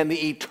 and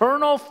the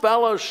eternal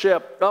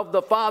fellowship of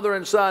the Father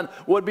and Son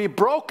would be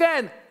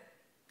broken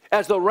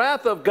as the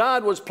wrath of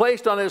God was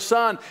placed on his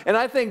Son. And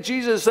I think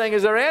Jesus is saying,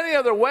 is there any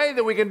other way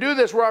that we can do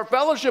this where our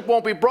fellowship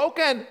won't be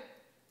broken?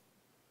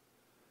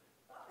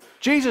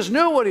 Jesus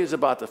knew what he was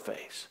about to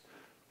face.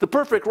 The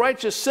perfect,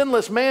 righteous,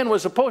 sinless man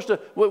was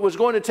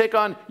going to take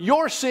on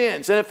your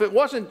sins. And if it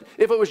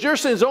was your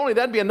sins only,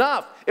 that'd be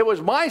enough. It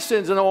was my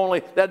sins and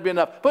only, that'd be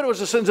enough. But it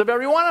was the sins of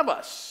every one of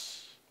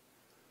us.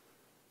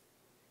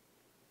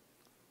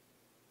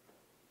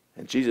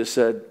 And Jesus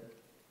said,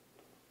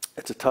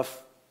 it's a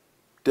tough,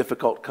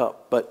 difficult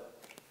cup, but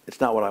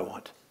it's not what I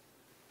want.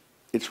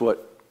 It's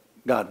what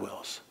God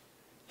wills.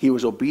 He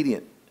was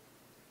obedient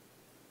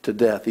to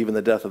death, even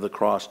the death of the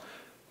cross.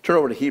 Turn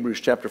over to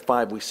Hebrews chapter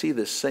 5. We see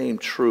this same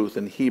truth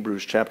in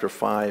Hebrews chapter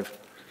 5.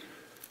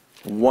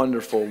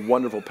 Wonderful,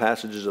 wonderful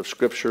passages of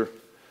Scripture.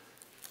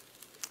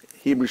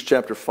 Hebrews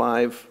chapter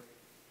 5,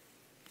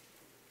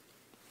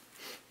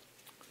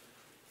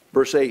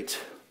 verse 8.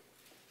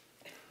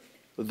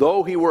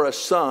 Though he were a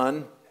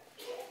son,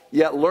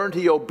 yet learned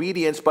he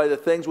obedience by the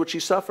things which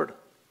he suffered.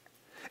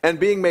 And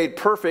being made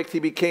perfect, he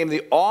became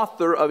the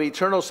author of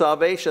eternal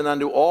salvation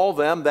unto all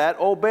them that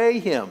obey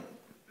him.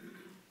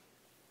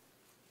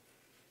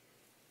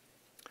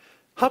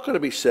 How could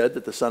it be said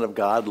that the Son of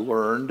God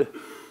learned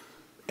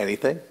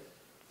anything?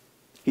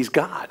 He's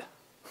God.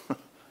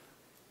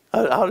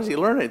 How does he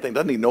learn anything?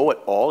 Doesn't he know it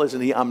all?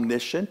 Isn't he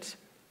omniscient?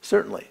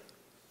 Certainly.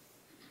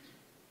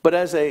 But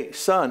as a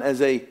son,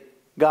 as a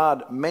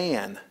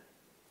God-man,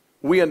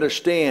 we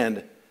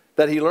understand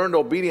that he learned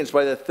obedience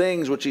by the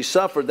things which he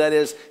suffered, that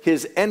is,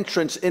 his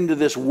entrance into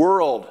this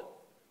world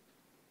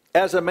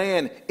as a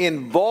man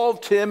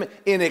involved him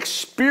in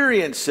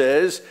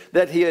experiences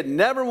that he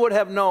never would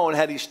have known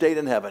had he stayed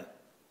in heaven.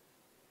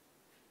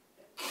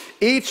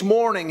 Each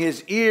morning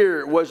his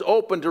ear was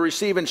open to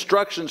receive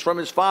instructions from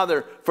his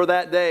Father for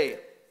that day.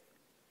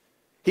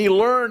 He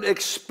learned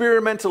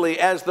experimentally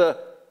as the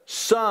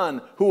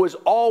Son who was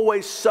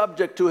always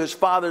subject to his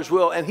Father's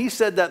will. And he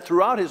said that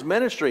throughout his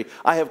ministry,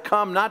 I have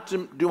come not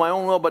to do my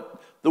own will,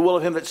 but the will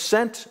of him that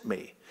sent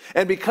me.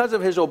 And because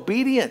of his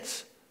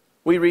obedience,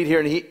 we read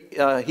here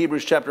in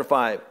Hebrews chapter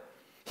 5,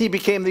 he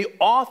became the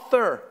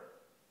author.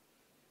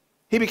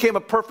 He became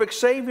a perfect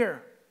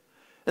Savior.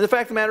 And the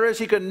fact of the matter is,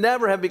 he could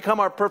never have become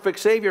our perfect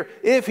Savior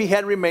if he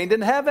had remained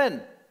in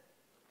heaven.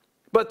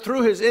 But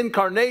through his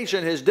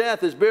incarnation, his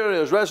death, his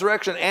burial, his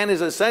resurrection, and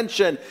his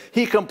ascension,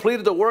 he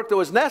completed the work that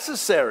was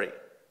necessary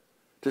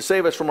to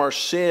save us from our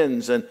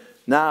sins. And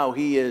now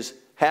he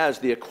has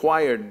the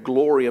acquired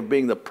glory of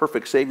being the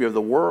perfect Savior of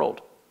the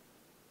world.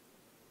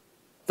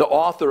 The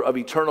author of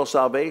eternal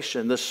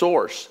salvation, the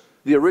source,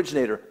 the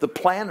originator, the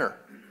planner,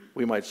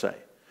 we might say.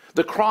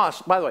 The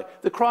cross, by the way,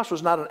 the cross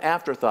was not an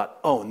afterthought.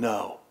 Oh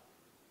no,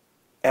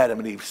 Adam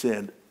and Eve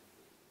sinned.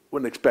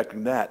 Wasn't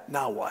expecting that.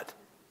 Now what?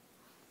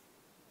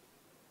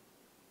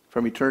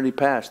 From eternity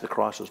past, the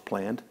cross was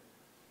planned.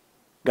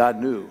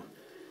 God knew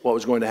what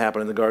was going to happen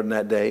in the garden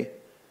that day.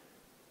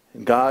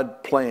 And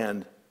God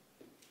planned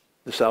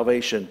the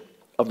salvation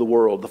of the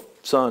world. The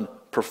Son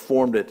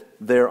performed it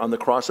there on the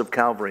cross of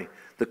Calvary.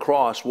 The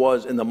cross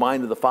was in the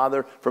mind of the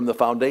Father from the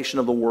foundation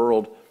of the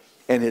world.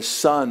 And his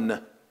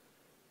Son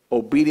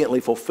obediently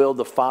fulfilled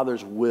the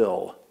Father's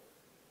will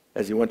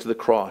as he went to the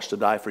cross to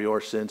die for your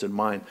sins and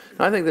mine.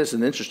 And I think this is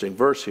an interesting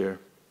verse here,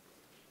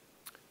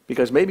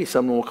 because maybe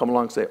someone will come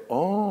along and say,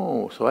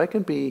 oh, so I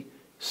can be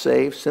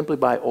saved simply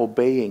by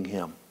obeying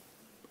him.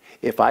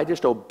 If I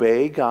just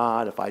obey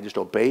God, if I just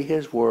obey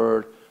his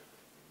word,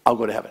 I'll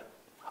go to heaven.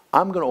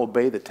 I'm going to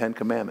obey the 10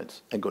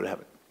 Commandments and go to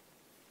heaven.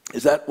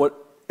 Is that what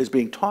is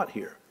being taught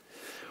here?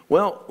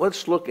 Well,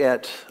 let's look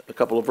at a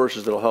couple of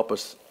verses that will help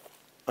us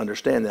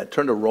understand that.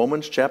 Turn to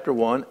Romans chapter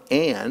 1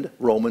 and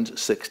Romans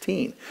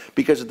 16.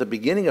 Because at the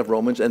beginning of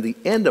Romans and the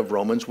end of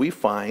Romans, we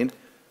find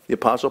the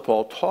Apostle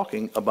Paul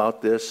talking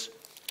about this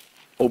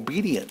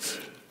obedience.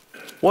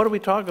 What are we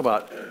talking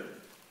about?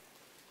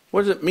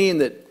 What does it mean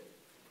that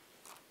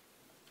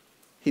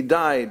he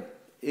died?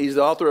 He's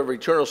the author of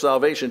eternal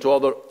salvation to all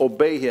that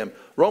obey him.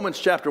 Romans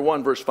chapter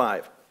 1, verse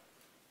 5.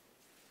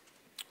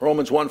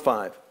 Romans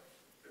 1:5.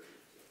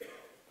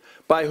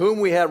 By whom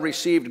we have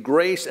received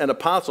grace and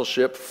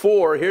apostleship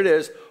for, here it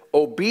is,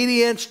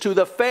 obedience to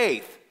the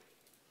faith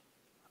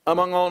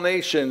among all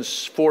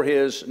nations for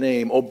his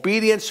name.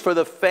 Obedience for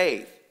the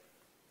faith,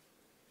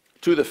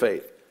 to the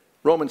faith.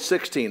 Romans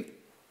 16.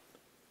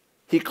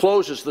 He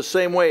closes the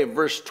same way,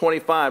 verse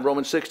 25,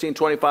 Romans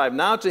 16:25.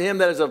 Now to him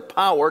that is of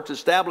power to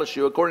establish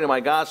you according to my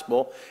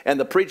gospel and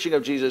the preaching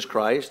of Jesus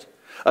Christ,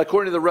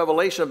 according to the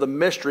revelation of the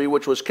mystery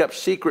which was kept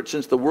secret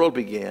since the world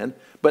began,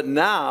 but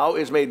now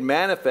is made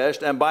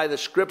manifest, and by the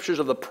scriptures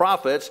of the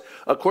prophets,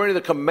 according to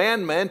the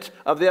commandment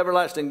of the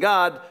everlasting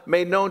God,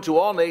 made known to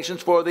all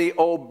nations for the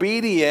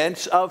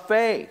obedience of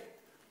faith.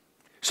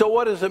 So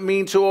what does it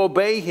mean to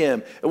obey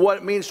him? And what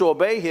it means to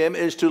obey him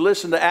is to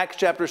listen to Acts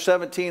chapter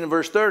 17 and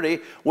verse 30,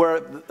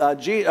 where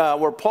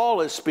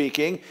Paul is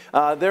speaking.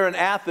 They're in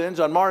Athens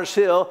on Mars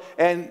Hill,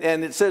 and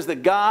it says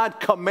that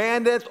God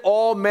commandeth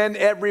all men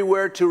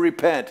everywhere to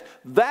repent.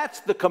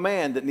 That's the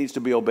command that needs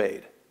to be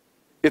obeyed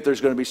if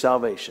there's going to be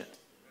salvation.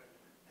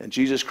 And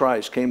Jesus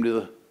Christ came to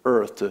the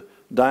earth to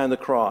die on the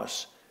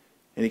cross,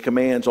 and he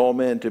commands all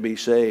men to be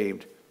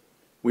saved.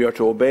 We are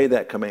to obey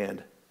that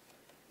command.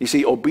 You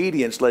see,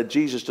 obedience led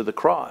Jesus to the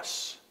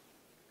cross.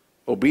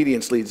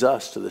 Obedience leads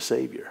us to the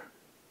Savior.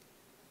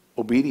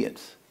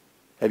 Obedience.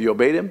 Have you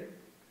obeyed him?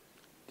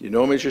 Do you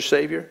know him as your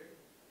Savior?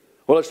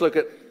 Well, let's look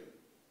at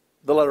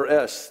the letter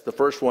S. The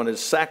first one is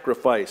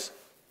sacrifice.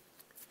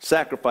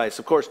 Sacrifice.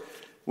 Of course,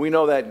 we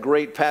know that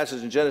great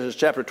passage in Genesis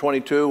chapter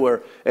 22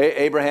 where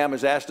Abraham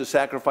is asked to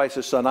sacrifice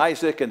his son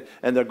Isaac, and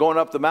they're going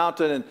up the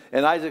mountain,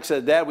 and Isaac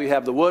said, Dad, we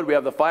have the wood, we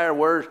have the fire,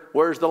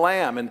 where's the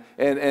lamb?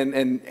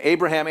 And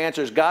Abraham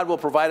answers, God will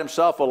provide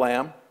himself a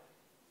lamb.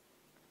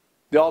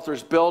 The altar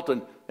is built,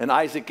 and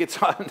Isaac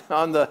gets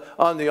on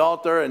the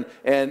altar,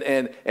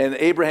 and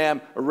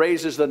Abraham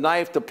raises the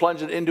knife to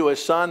plunge it into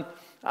his son.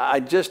 I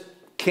just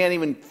can't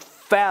even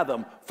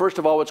fathom, first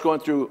of all, what's going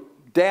through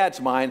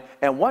Dad's mind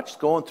and what's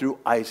going through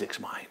Isaac's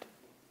mind.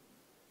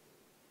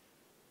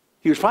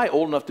 He was probably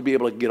old enough to be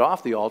able to get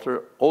off the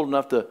altar, old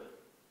enough to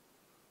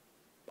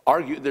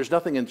argue. There's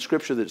nothing in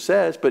Scripture that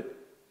says, but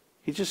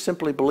he just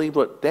simply believed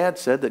what Dad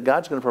said, that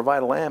God's going to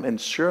provide a lamb. And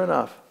sure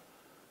enough,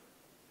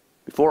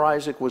 before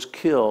Isaac was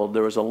killed,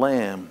 there was a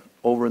lamb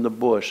over in the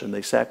bush, and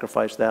they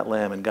sacrificed that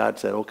lamb. And God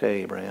said,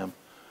 okay, Abraham,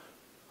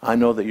 I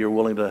know that you're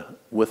willing to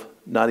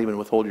not even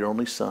withhold your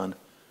only son.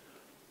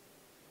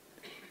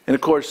 And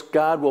of course,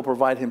 God will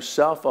provide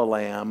himself a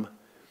lamb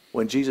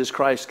when Jesus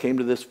Christ came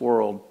to this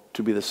world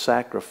to be the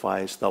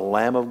sacrifice, the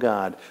Lamb of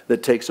God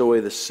that takes away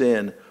the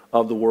sin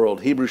of the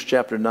world. Hebrews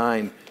chapter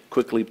 9,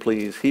 quickly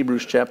please.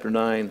 Hebrews chapter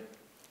 9.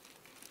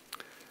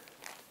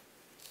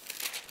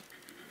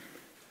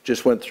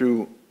 Just went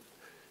through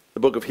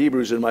the book of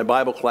Hebrews in my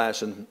Bible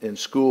class in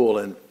school,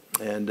 and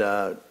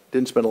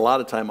didn't spend a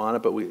lot of time on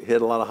it, but we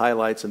hit a lot of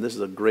highlights, and this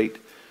is a great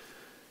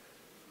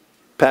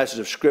passage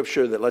of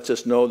Scripture that lets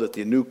us know that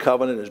the new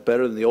covenant is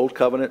better than the old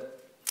covenant.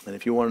 And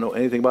if you want to know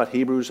anything about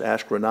Hebrews,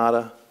 ask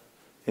Renata,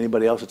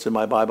 anybody else that's in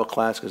my Bible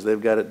class, because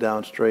they've got it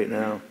down straight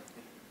now.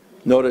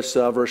 Notice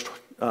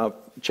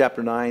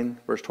chapter 9,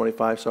 verse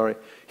 25,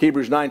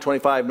 Hebrews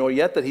 9:25, nor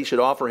yet that he should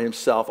offer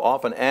himself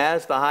often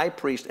as the high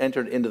priest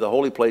entered into the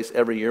holy place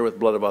every year with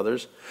blood of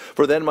others.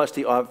 For then must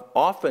he have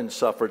often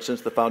suffered since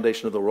the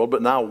foundation of the world.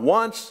 But now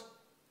once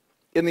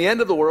in the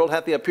end of the world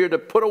hath he appeared to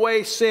put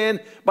away sin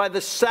by the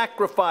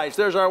sacrifice.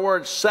 There's our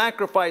word,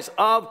 sacrifice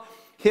of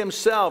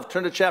himself.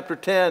 Turn to chapter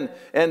 10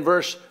 and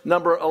verse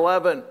number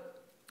 11.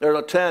 Or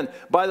 10.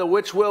 By the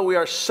which will we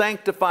are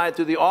sanctified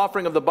through the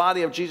offering of the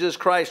body of Jesus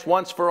Christ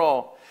once for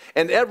all.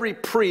 And every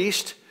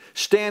priest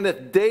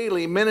standeth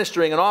daily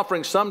ministering and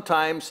offering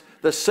sometimes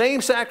the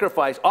same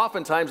sacrifice,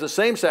 oftentimes the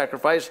same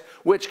sacrifice,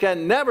 which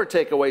can never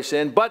take away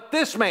sin. But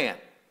this man,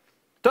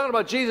 talking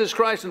about Jesus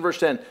Christ in verse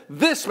 10,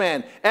 this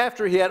man,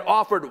 after he had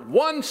offered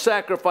one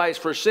sacrifice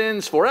for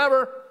sins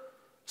forever,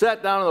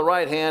 sat down on the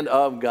right hand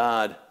of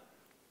God.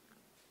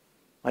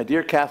 My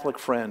dear Catholic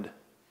friend,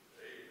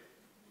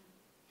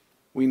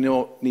 we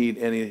don't need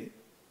any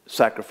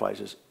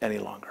sacrifices any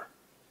longer.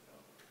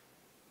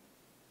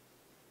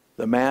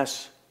 The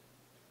Mass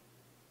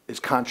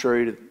is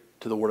contrary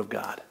to the Word of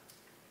God.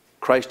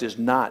 Christ is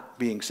not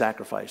being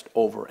sacrificed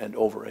over and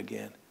over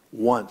again.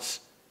 Once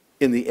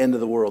in the end of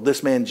the world.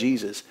 This man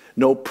Jesus,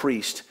 no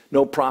priest,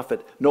 no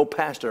prophet, no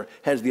pastor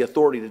has the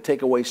authority to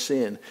take away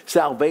sin.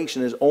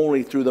 Salvation is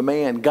only through the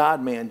man,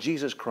 God-man,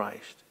 Jesus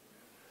Christ.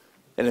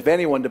 And if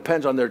anyone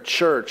depends on their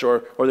church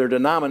or their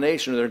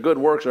denomination or their good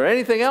works or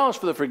anything else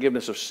for the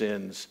forgiveness of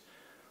sins,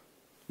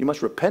 you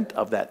must repent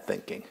of that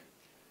thinking.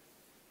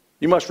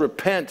 You must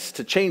repent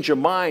to change your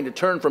mind, to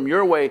turn from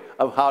your way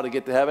of how to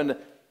get to heaven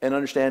and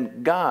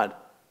understand God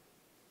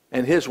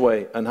and His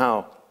way on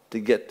how to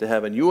get to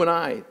heaven. You and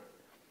I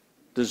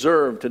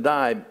deserve to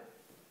die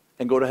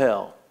and go to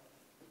hell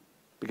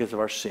because of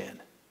our sin.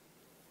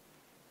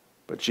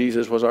 But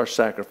Jesus was our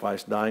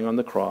sacrifice, dying on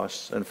the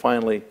cross. And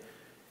finally,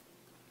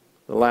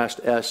 the last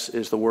S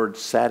is the word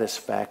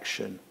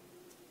satisfaction.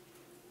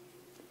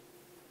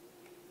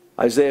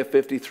 Isaiah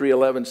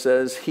 53:11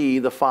 says, He,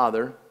 the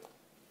Father,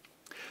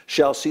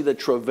 shall see the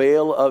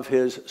travail of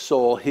His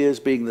soul,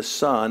 His being the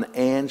Son,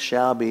 and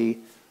shall be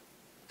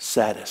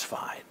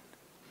satisfied.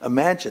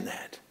 Imagine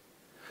that.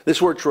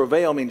 This word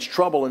travail means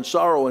trouble and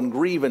sorrow and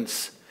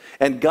grievance.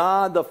 And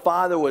God the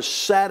Father was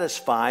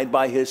satisfied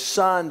by His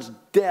Son's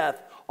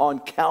death on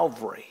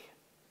Calvary.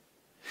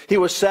 He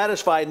was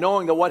satisfied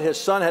knowing that what His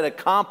Son had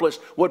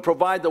accomplished would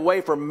provide the way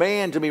for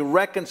man to be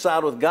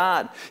reconciled with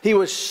God. He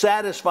was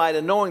satisfied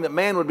in knowing that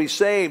man would be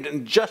saved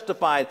and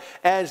justified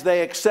as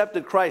they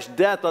accepted Christ's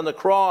death on the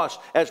cross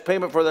as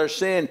payment for their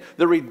sin.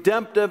 The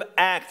redemptive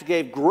act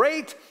gave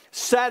great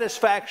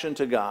satisfaction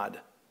to God.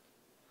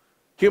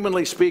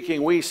 Humanly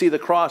speaking, we see the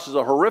cross as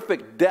a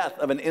horrific death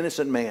of an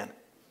innocent man.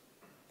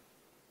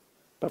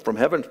 But from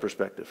heaven's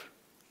perspective,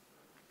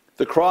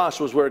 the cross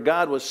was where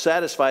God was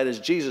satisfied as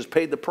Jesus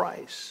paid the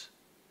price.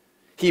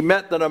 He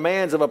met the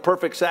demands of a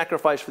perfect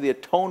sacrifice for the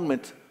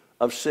atonement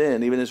of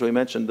sin, even as we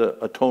mentioned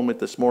the atonement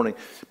this morning.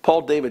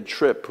 Paul David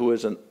Tripp, who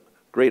is a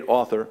great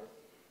author,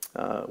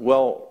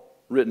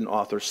 well-written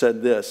author,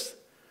 said this: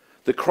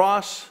 the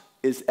cross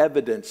is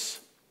evidence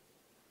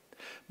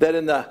that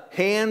in the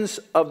hands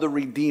of the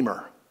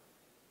Redeemer,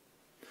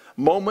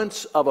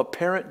 moments of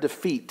apparent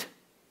defeat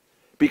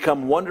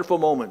become wonderful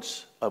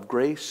moments of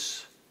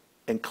grace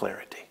and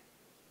clarity.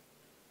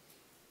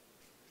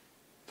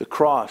 The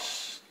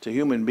cross, to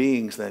human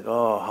beings, think,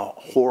 oh, how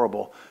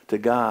horrible. To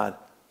God,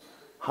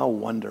 how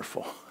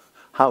wonderful,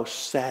 how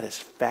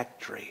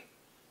satisfactory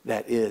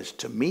that is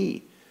to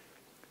me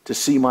to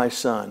see my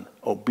Son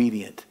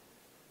obedient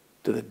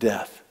to the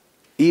death,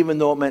 even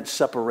though it meant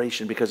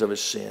separation because of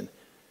his sin.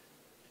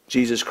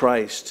 Jesus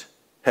Christ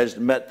has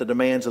met the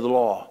demands of the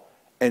law,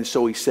 and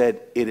so he said,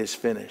 it is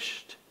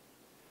finished.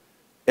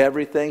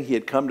 Everything he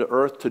had come to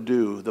earth to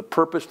do, the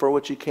purpose for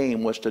which he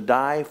came was to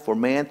die for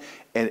man,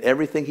 and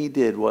everything he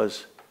did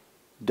was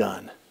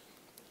done.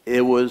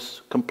 It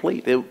was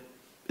complete.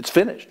 It's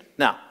finished.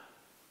 Now,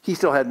 he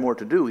still had more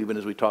to do, even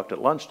as we talked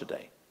at lunch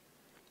today.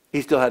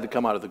 He still had to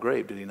come out of the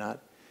grave, did he not?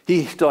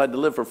 He still had to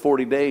live for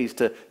 40 days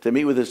to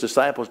meet with his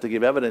disciples to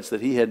give evidence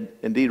that he had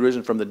indeed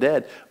risen from the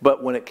dead.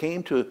 But when it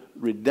came to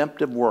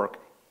redemptive work,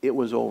 it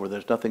was over.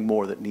 There's nothing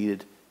more that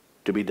needed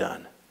to be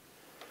done.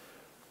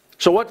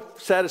 So what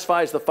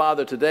satisfies the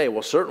Father today?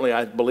 Well, certainly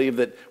I believe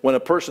that when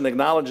a person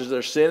acknowledges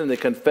their sin and they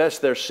confess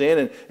their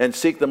sin and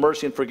seek the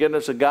mercy and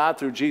forgiveness of God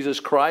through Jesus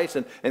Christ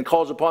and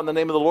calls upon the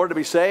name of the Lord to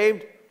be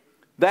saved,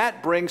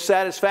 that brings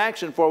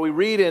satisfaction. For we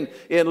read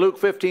in Luke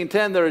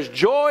 15:10, there is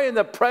joy in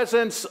the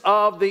presence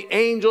of the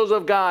angels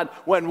of God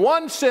when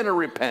one sinner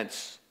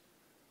repents.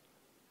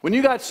 When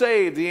you got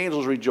saved, the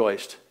angels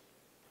rejoiced.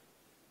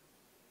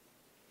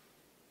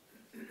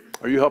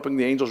 Are you helping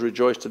the angels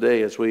rejoice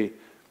today as we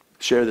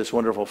share this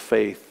wonderful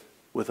faith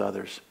with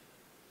others?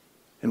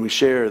 And we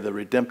share the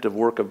redemptive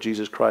work of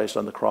Jesus Christ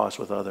on the cross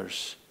with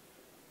others.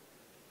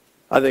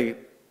 I think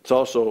It's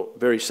also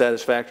very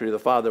satisfactory to the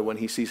Father when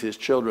he sees his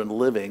children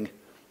living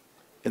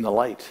in the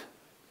light,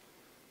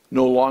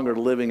 no longer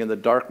living in the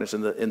darkness,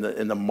 in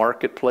the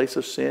marketplace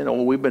of sin.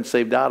 Oh, we've been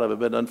saved out of it,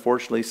 but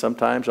unfortunately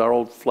sometimes our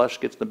old flesh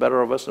gets the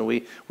better of us and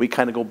we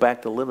kind of go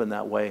back to living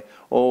that way.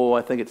 Oh,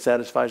 I think it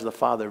satisfies the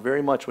Father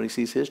very much when he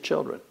sees his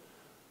children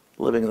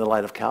living in the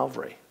light of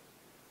Calvary,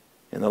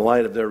 in the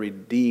light of their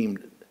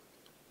redeemed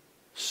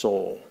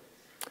soul.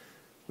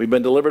 We've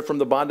been delivered from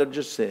the bondage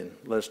of sin.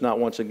 Let us not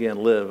once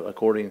again live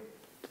according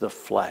to the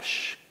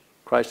flesh.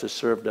 Christ has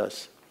served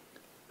us,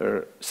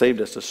 or saved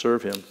us to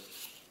serve him.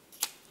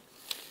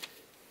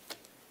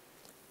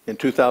 In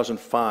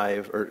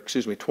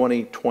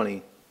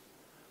 2020,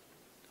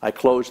 I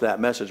closed that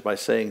message by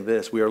saying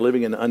this: we are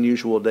living in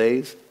unusual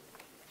days.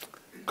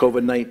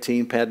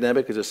 COVID-19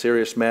 pandemic is a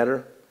serious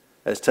matter,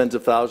 as tens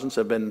of thousands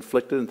have been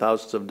inflicted and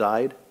thousands have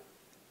died.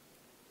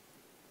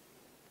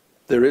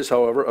 There is,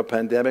 however, a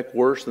pandemic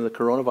worse than the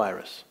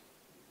coronavirus.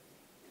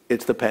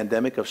 It's the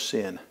pandemic of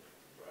sin.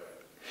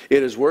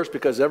 It is worse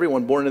because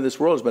everyone born in this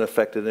world has been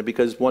affected, and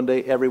because one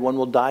day everyone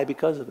will die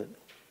because of it.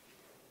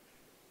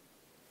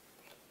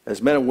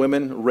 As men and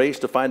women race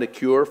to find a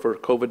cure for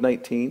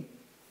COVID-19,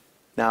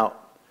 now,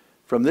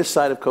 from this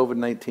side of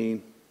COVID-19,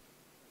 a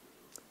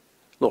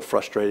little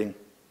frustrating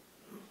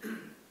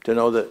to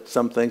know that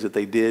some things that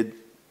they did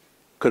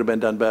could have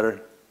been done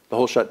better. The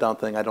whole shutdown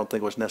thing I don't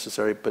think was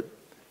necessary, but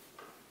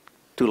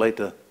too late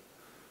to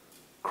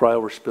cry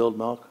over spilled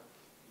milk.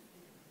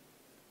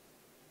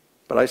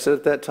 But I said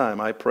at that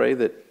time, I pray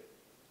that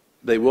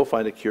they will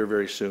find a cure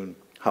very soon.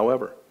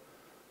 However,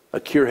 a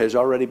cure has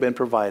already been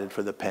provided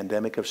for the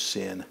pandemic of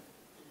sin.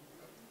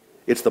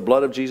 It's the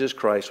blood of Jesus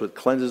Christ which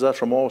cleanses us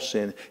from all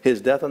sin.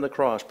 His death on the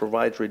cross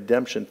provides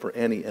redemption for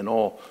any and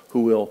all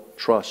who will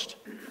trust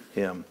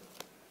him.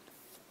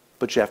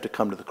 But you have to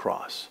come to the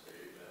cross.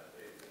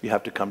 You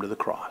have to come to the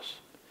cross.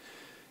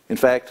 In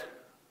fact,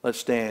 let's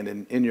stand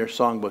in your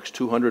songbooks,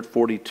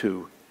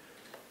 242.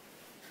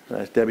 I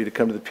ask Debbie to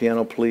come to the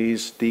piano,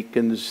 please.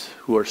 Deacons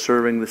who are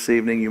serving this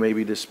evening, you may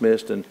be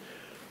dismissed and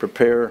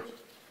prepare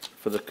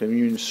for the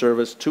communion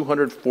service.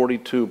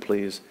 242,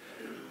 please.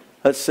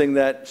 Let's sing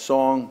that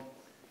song,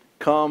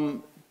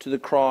 Come to the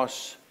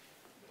Cross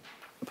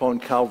upon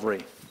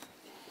Calvary.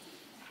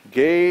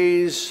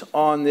 Gaze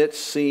on its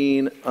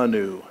scene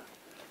anew.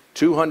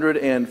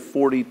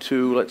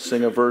 242, let's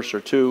sing a verse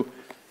or two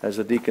as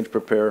the deacons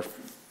prepare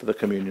for the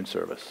communion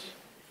service.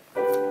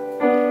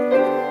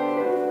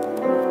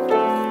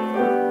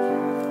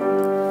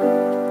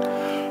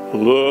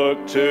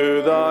 Look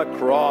to the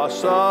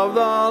cross of the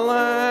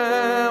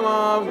Lamb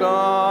of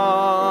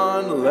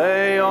God.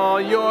 Lay all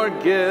your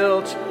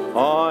guilt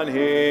on him.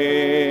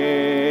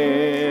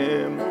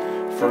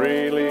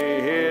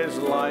 Freely his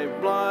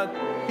lifeblood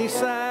he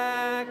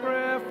sacrificed,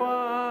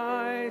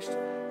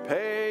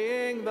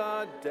 paying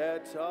the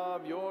debt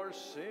of your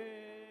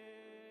sin.